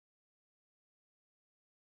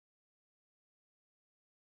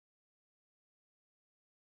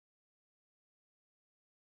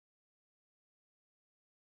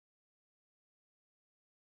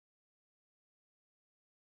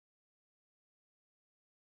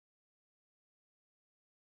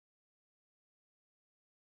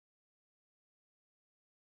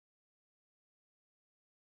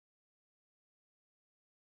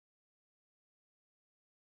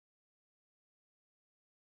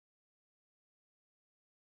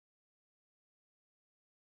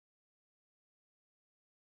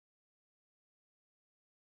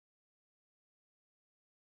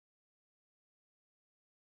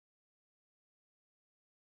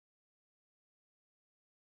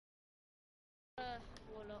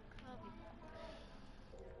 Warlock.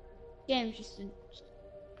 Game's just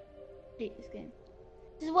hate this game.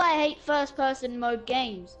 This is why I hate first-person mode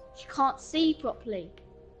games. You can't see properly.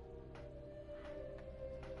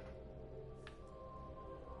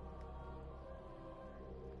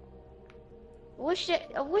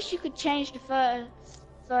 I wish you could change the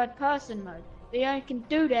third-person mode, but you only can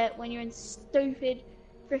do that when you're in stupid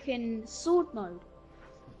freaking sword mode.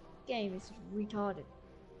 Game is retarded.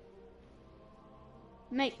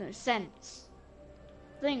 Makes no sense.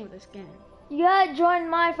 Thing with this game. You gotta join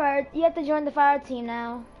my fire. You have to join the fire team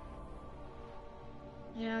now.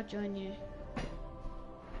 Yeah, I'll join you.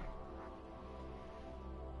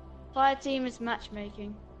 Fire team is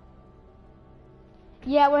matchmaking.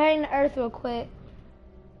 Yeah, we're heading to Earth real quick.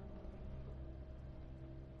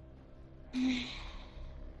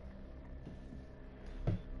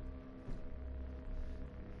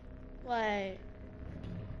 Wait.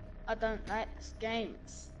 I don't like this game.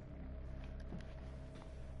 It's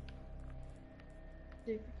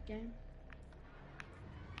stupid game.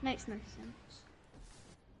 Makes no sense.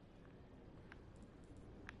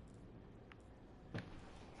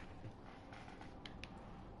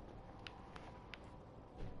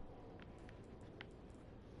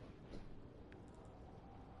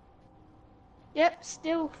 Yep,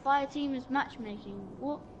 still fire team is matchmaking.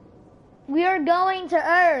 What? We are going to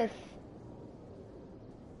Earth.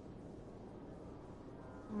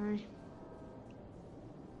 Why?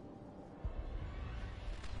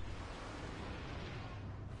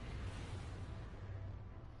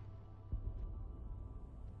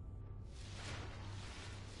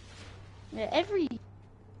 Yeah, every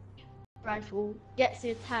rifle gets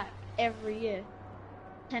the attack every year.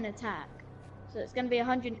 10 attack. So it's going to be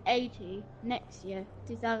 180 next year,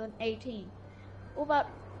 2018. What about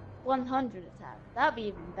 100 attack? That'd be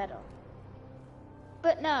even better.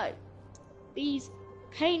 But no, these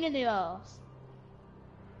pain in the ass.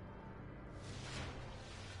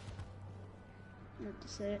 I have to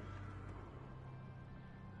say it.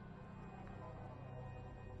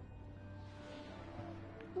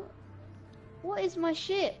 What is my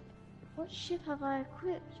ship? What ship have I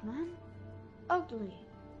equipped, man? Ugly.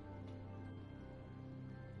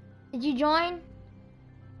 Did you join?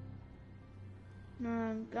 No,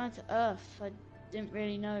 I'm going to Earth. I didn't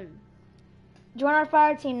really know. Join our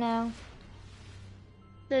fire team now.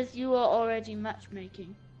 Says you are already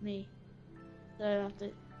matchmaking me. So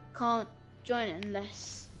can't join it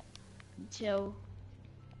until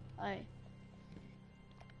I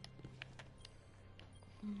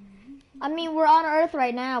mean, we're on Earth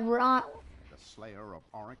right now. We're on The Slayer of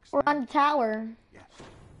Oryx. the tower. Yes,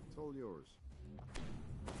 it's all yours.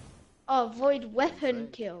 avoid weapon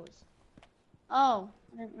kills. Oh,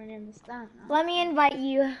 I don't really understand that. Let me invite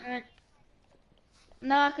you.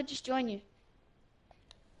 No, I could just join you.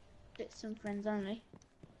 Get some friends only.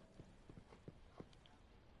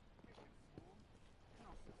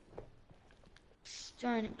 Just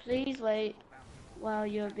join it. Please wait while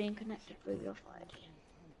you're being connected with your fire team.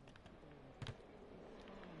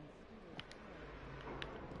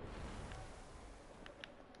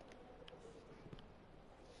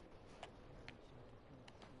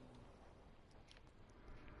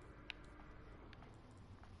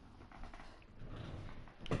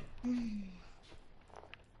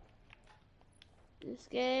 This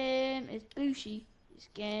game is bushy. This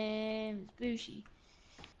game is bushy.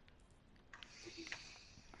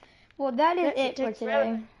 Well, that is Yes, it it for takes today.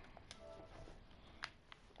 forever.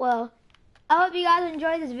 Well, I hope you guys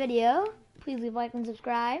enjoyed this video. Please leave a like and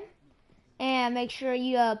subscribe. And make sure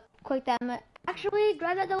you click that. Actually,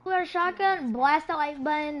 grab that double-barrel shotgun, blast that like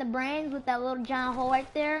button in the brains with that little giant hole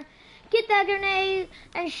right there. Get that grenade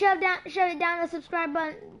and shove it down the subscribe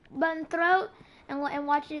button throat and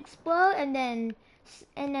watch it explode. And then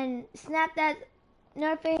snap that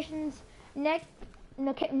notifications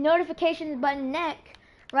button neck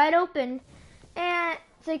right open, and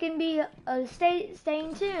so you can be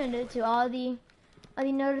staying tuned to all the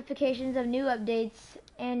notifications of new updates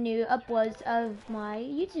and new uploads of my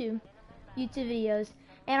YouTube videos.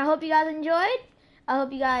 And I hope you guys enjoyed. I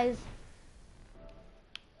hope you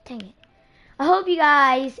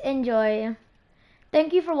guys enjoy.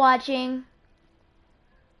 Thank you for watching.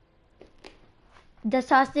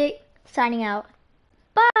 Dustastic signing out.